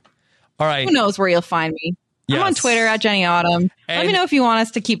 Anyway. All right. Who knows where you'll find me? Yes. I'm on Twitter at Jenny Autumn. Let me know if you want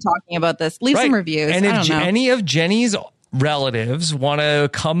us to keep talking about this. Leave some reviews. And if any of Jenny's relatives want to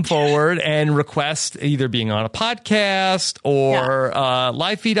come forward and request either being on a podcast or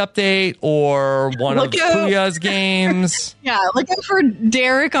live feed update or one of Puya's games. Look out for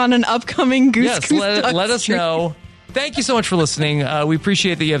Derek on an upcoming Goose Goose Duck let us know. Thank you so much for listening. We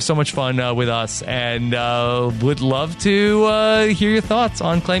appreciate that you have so much fun with us, and would love to hear your thoughts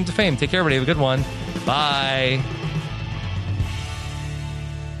on Claim to Fame. Take care, everybody. Have a good one. Bye.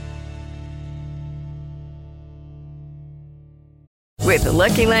 With the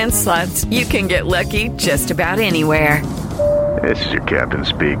Lucky Land Slots, you can get lucky just about anywhere. This is your captain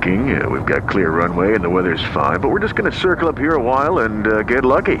speaking. We've got clear runway and the weather's fine, but we're just going to circle up here a while and get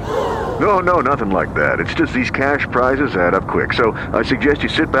lucky. No, nothing like that. It's just these cash prizes add up quick. So I suggest you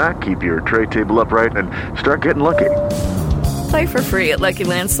sit back, keep your tray table upright, and start getting lucky. Play for free at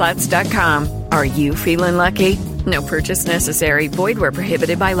LuckyLandSlots.com. Are you feeling lucky? No purchase necessary. Void where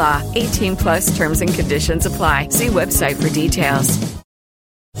prohibited by law. 18+ terms and conditions apply. See website for details.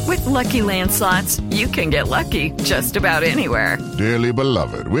 With Lucky Land Slots, you can get lucky just about anywhere. Dearly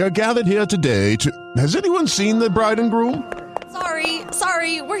beloved, we are gathered here today to... Has anyone seen the bride and groom?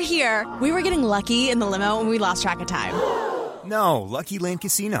 Sorry, we're here. We were getting lucky in the limo and we lost track of time. No, Lucky Land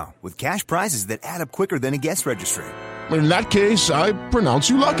Casino, with cash prizes that add up quicker than a guest registry. In that case, I pronounce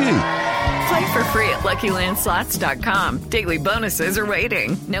you lucky. Play for free at LuckyLandSlots.com. Daily bonuses are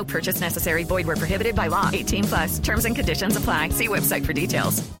waiting. No purchase necessary. Void where prohibited by law. 18+. Terms and conditions apply. See website for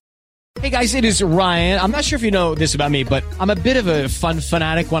details. Hey guys, it is Ryan. I'm not sure if you know this about me, but I'm a bit of a fun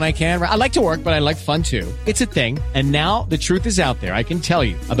fanatic when I can. I like to work, but I like fun too. It's a thing. And now the truth is out there. I can tell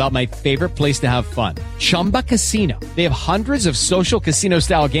you about my favorite place to have fun. Chumba Casino. They have hundreds of social casino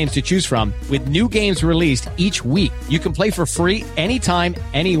style games to choose from with new games released each week. You can play for free anytime,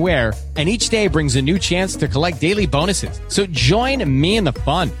 anywhere. And each day brings a new chance to collect daily bonuses. So join me in the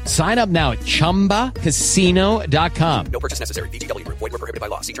fun. Sign up now at ChumbaCasino.com. No purchase necessary. VGW. Void where prohibited by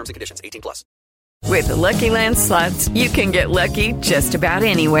law. See terms and conditions. 18+. With the Lucky Land Slots, you can get lucky just about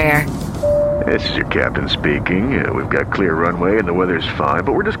anywhere. This is your captain speaking. We've got clear runway and the weather's fine,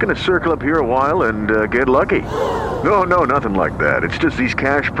 but we're just going to circle up here a while and get lucky. No, nothing like that. It's just these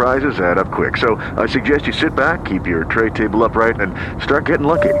cash prizes add up quick. So I suggest you sit back, keep your tray table upright, and start getting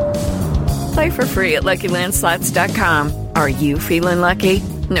lucky. Play for free at LuckyLandSlots.com. Are you feeling lucky?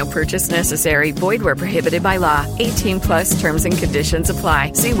 No purchase necessary. Void where prohibited by law. 18+ terms and conditions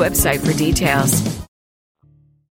apply. See website for details.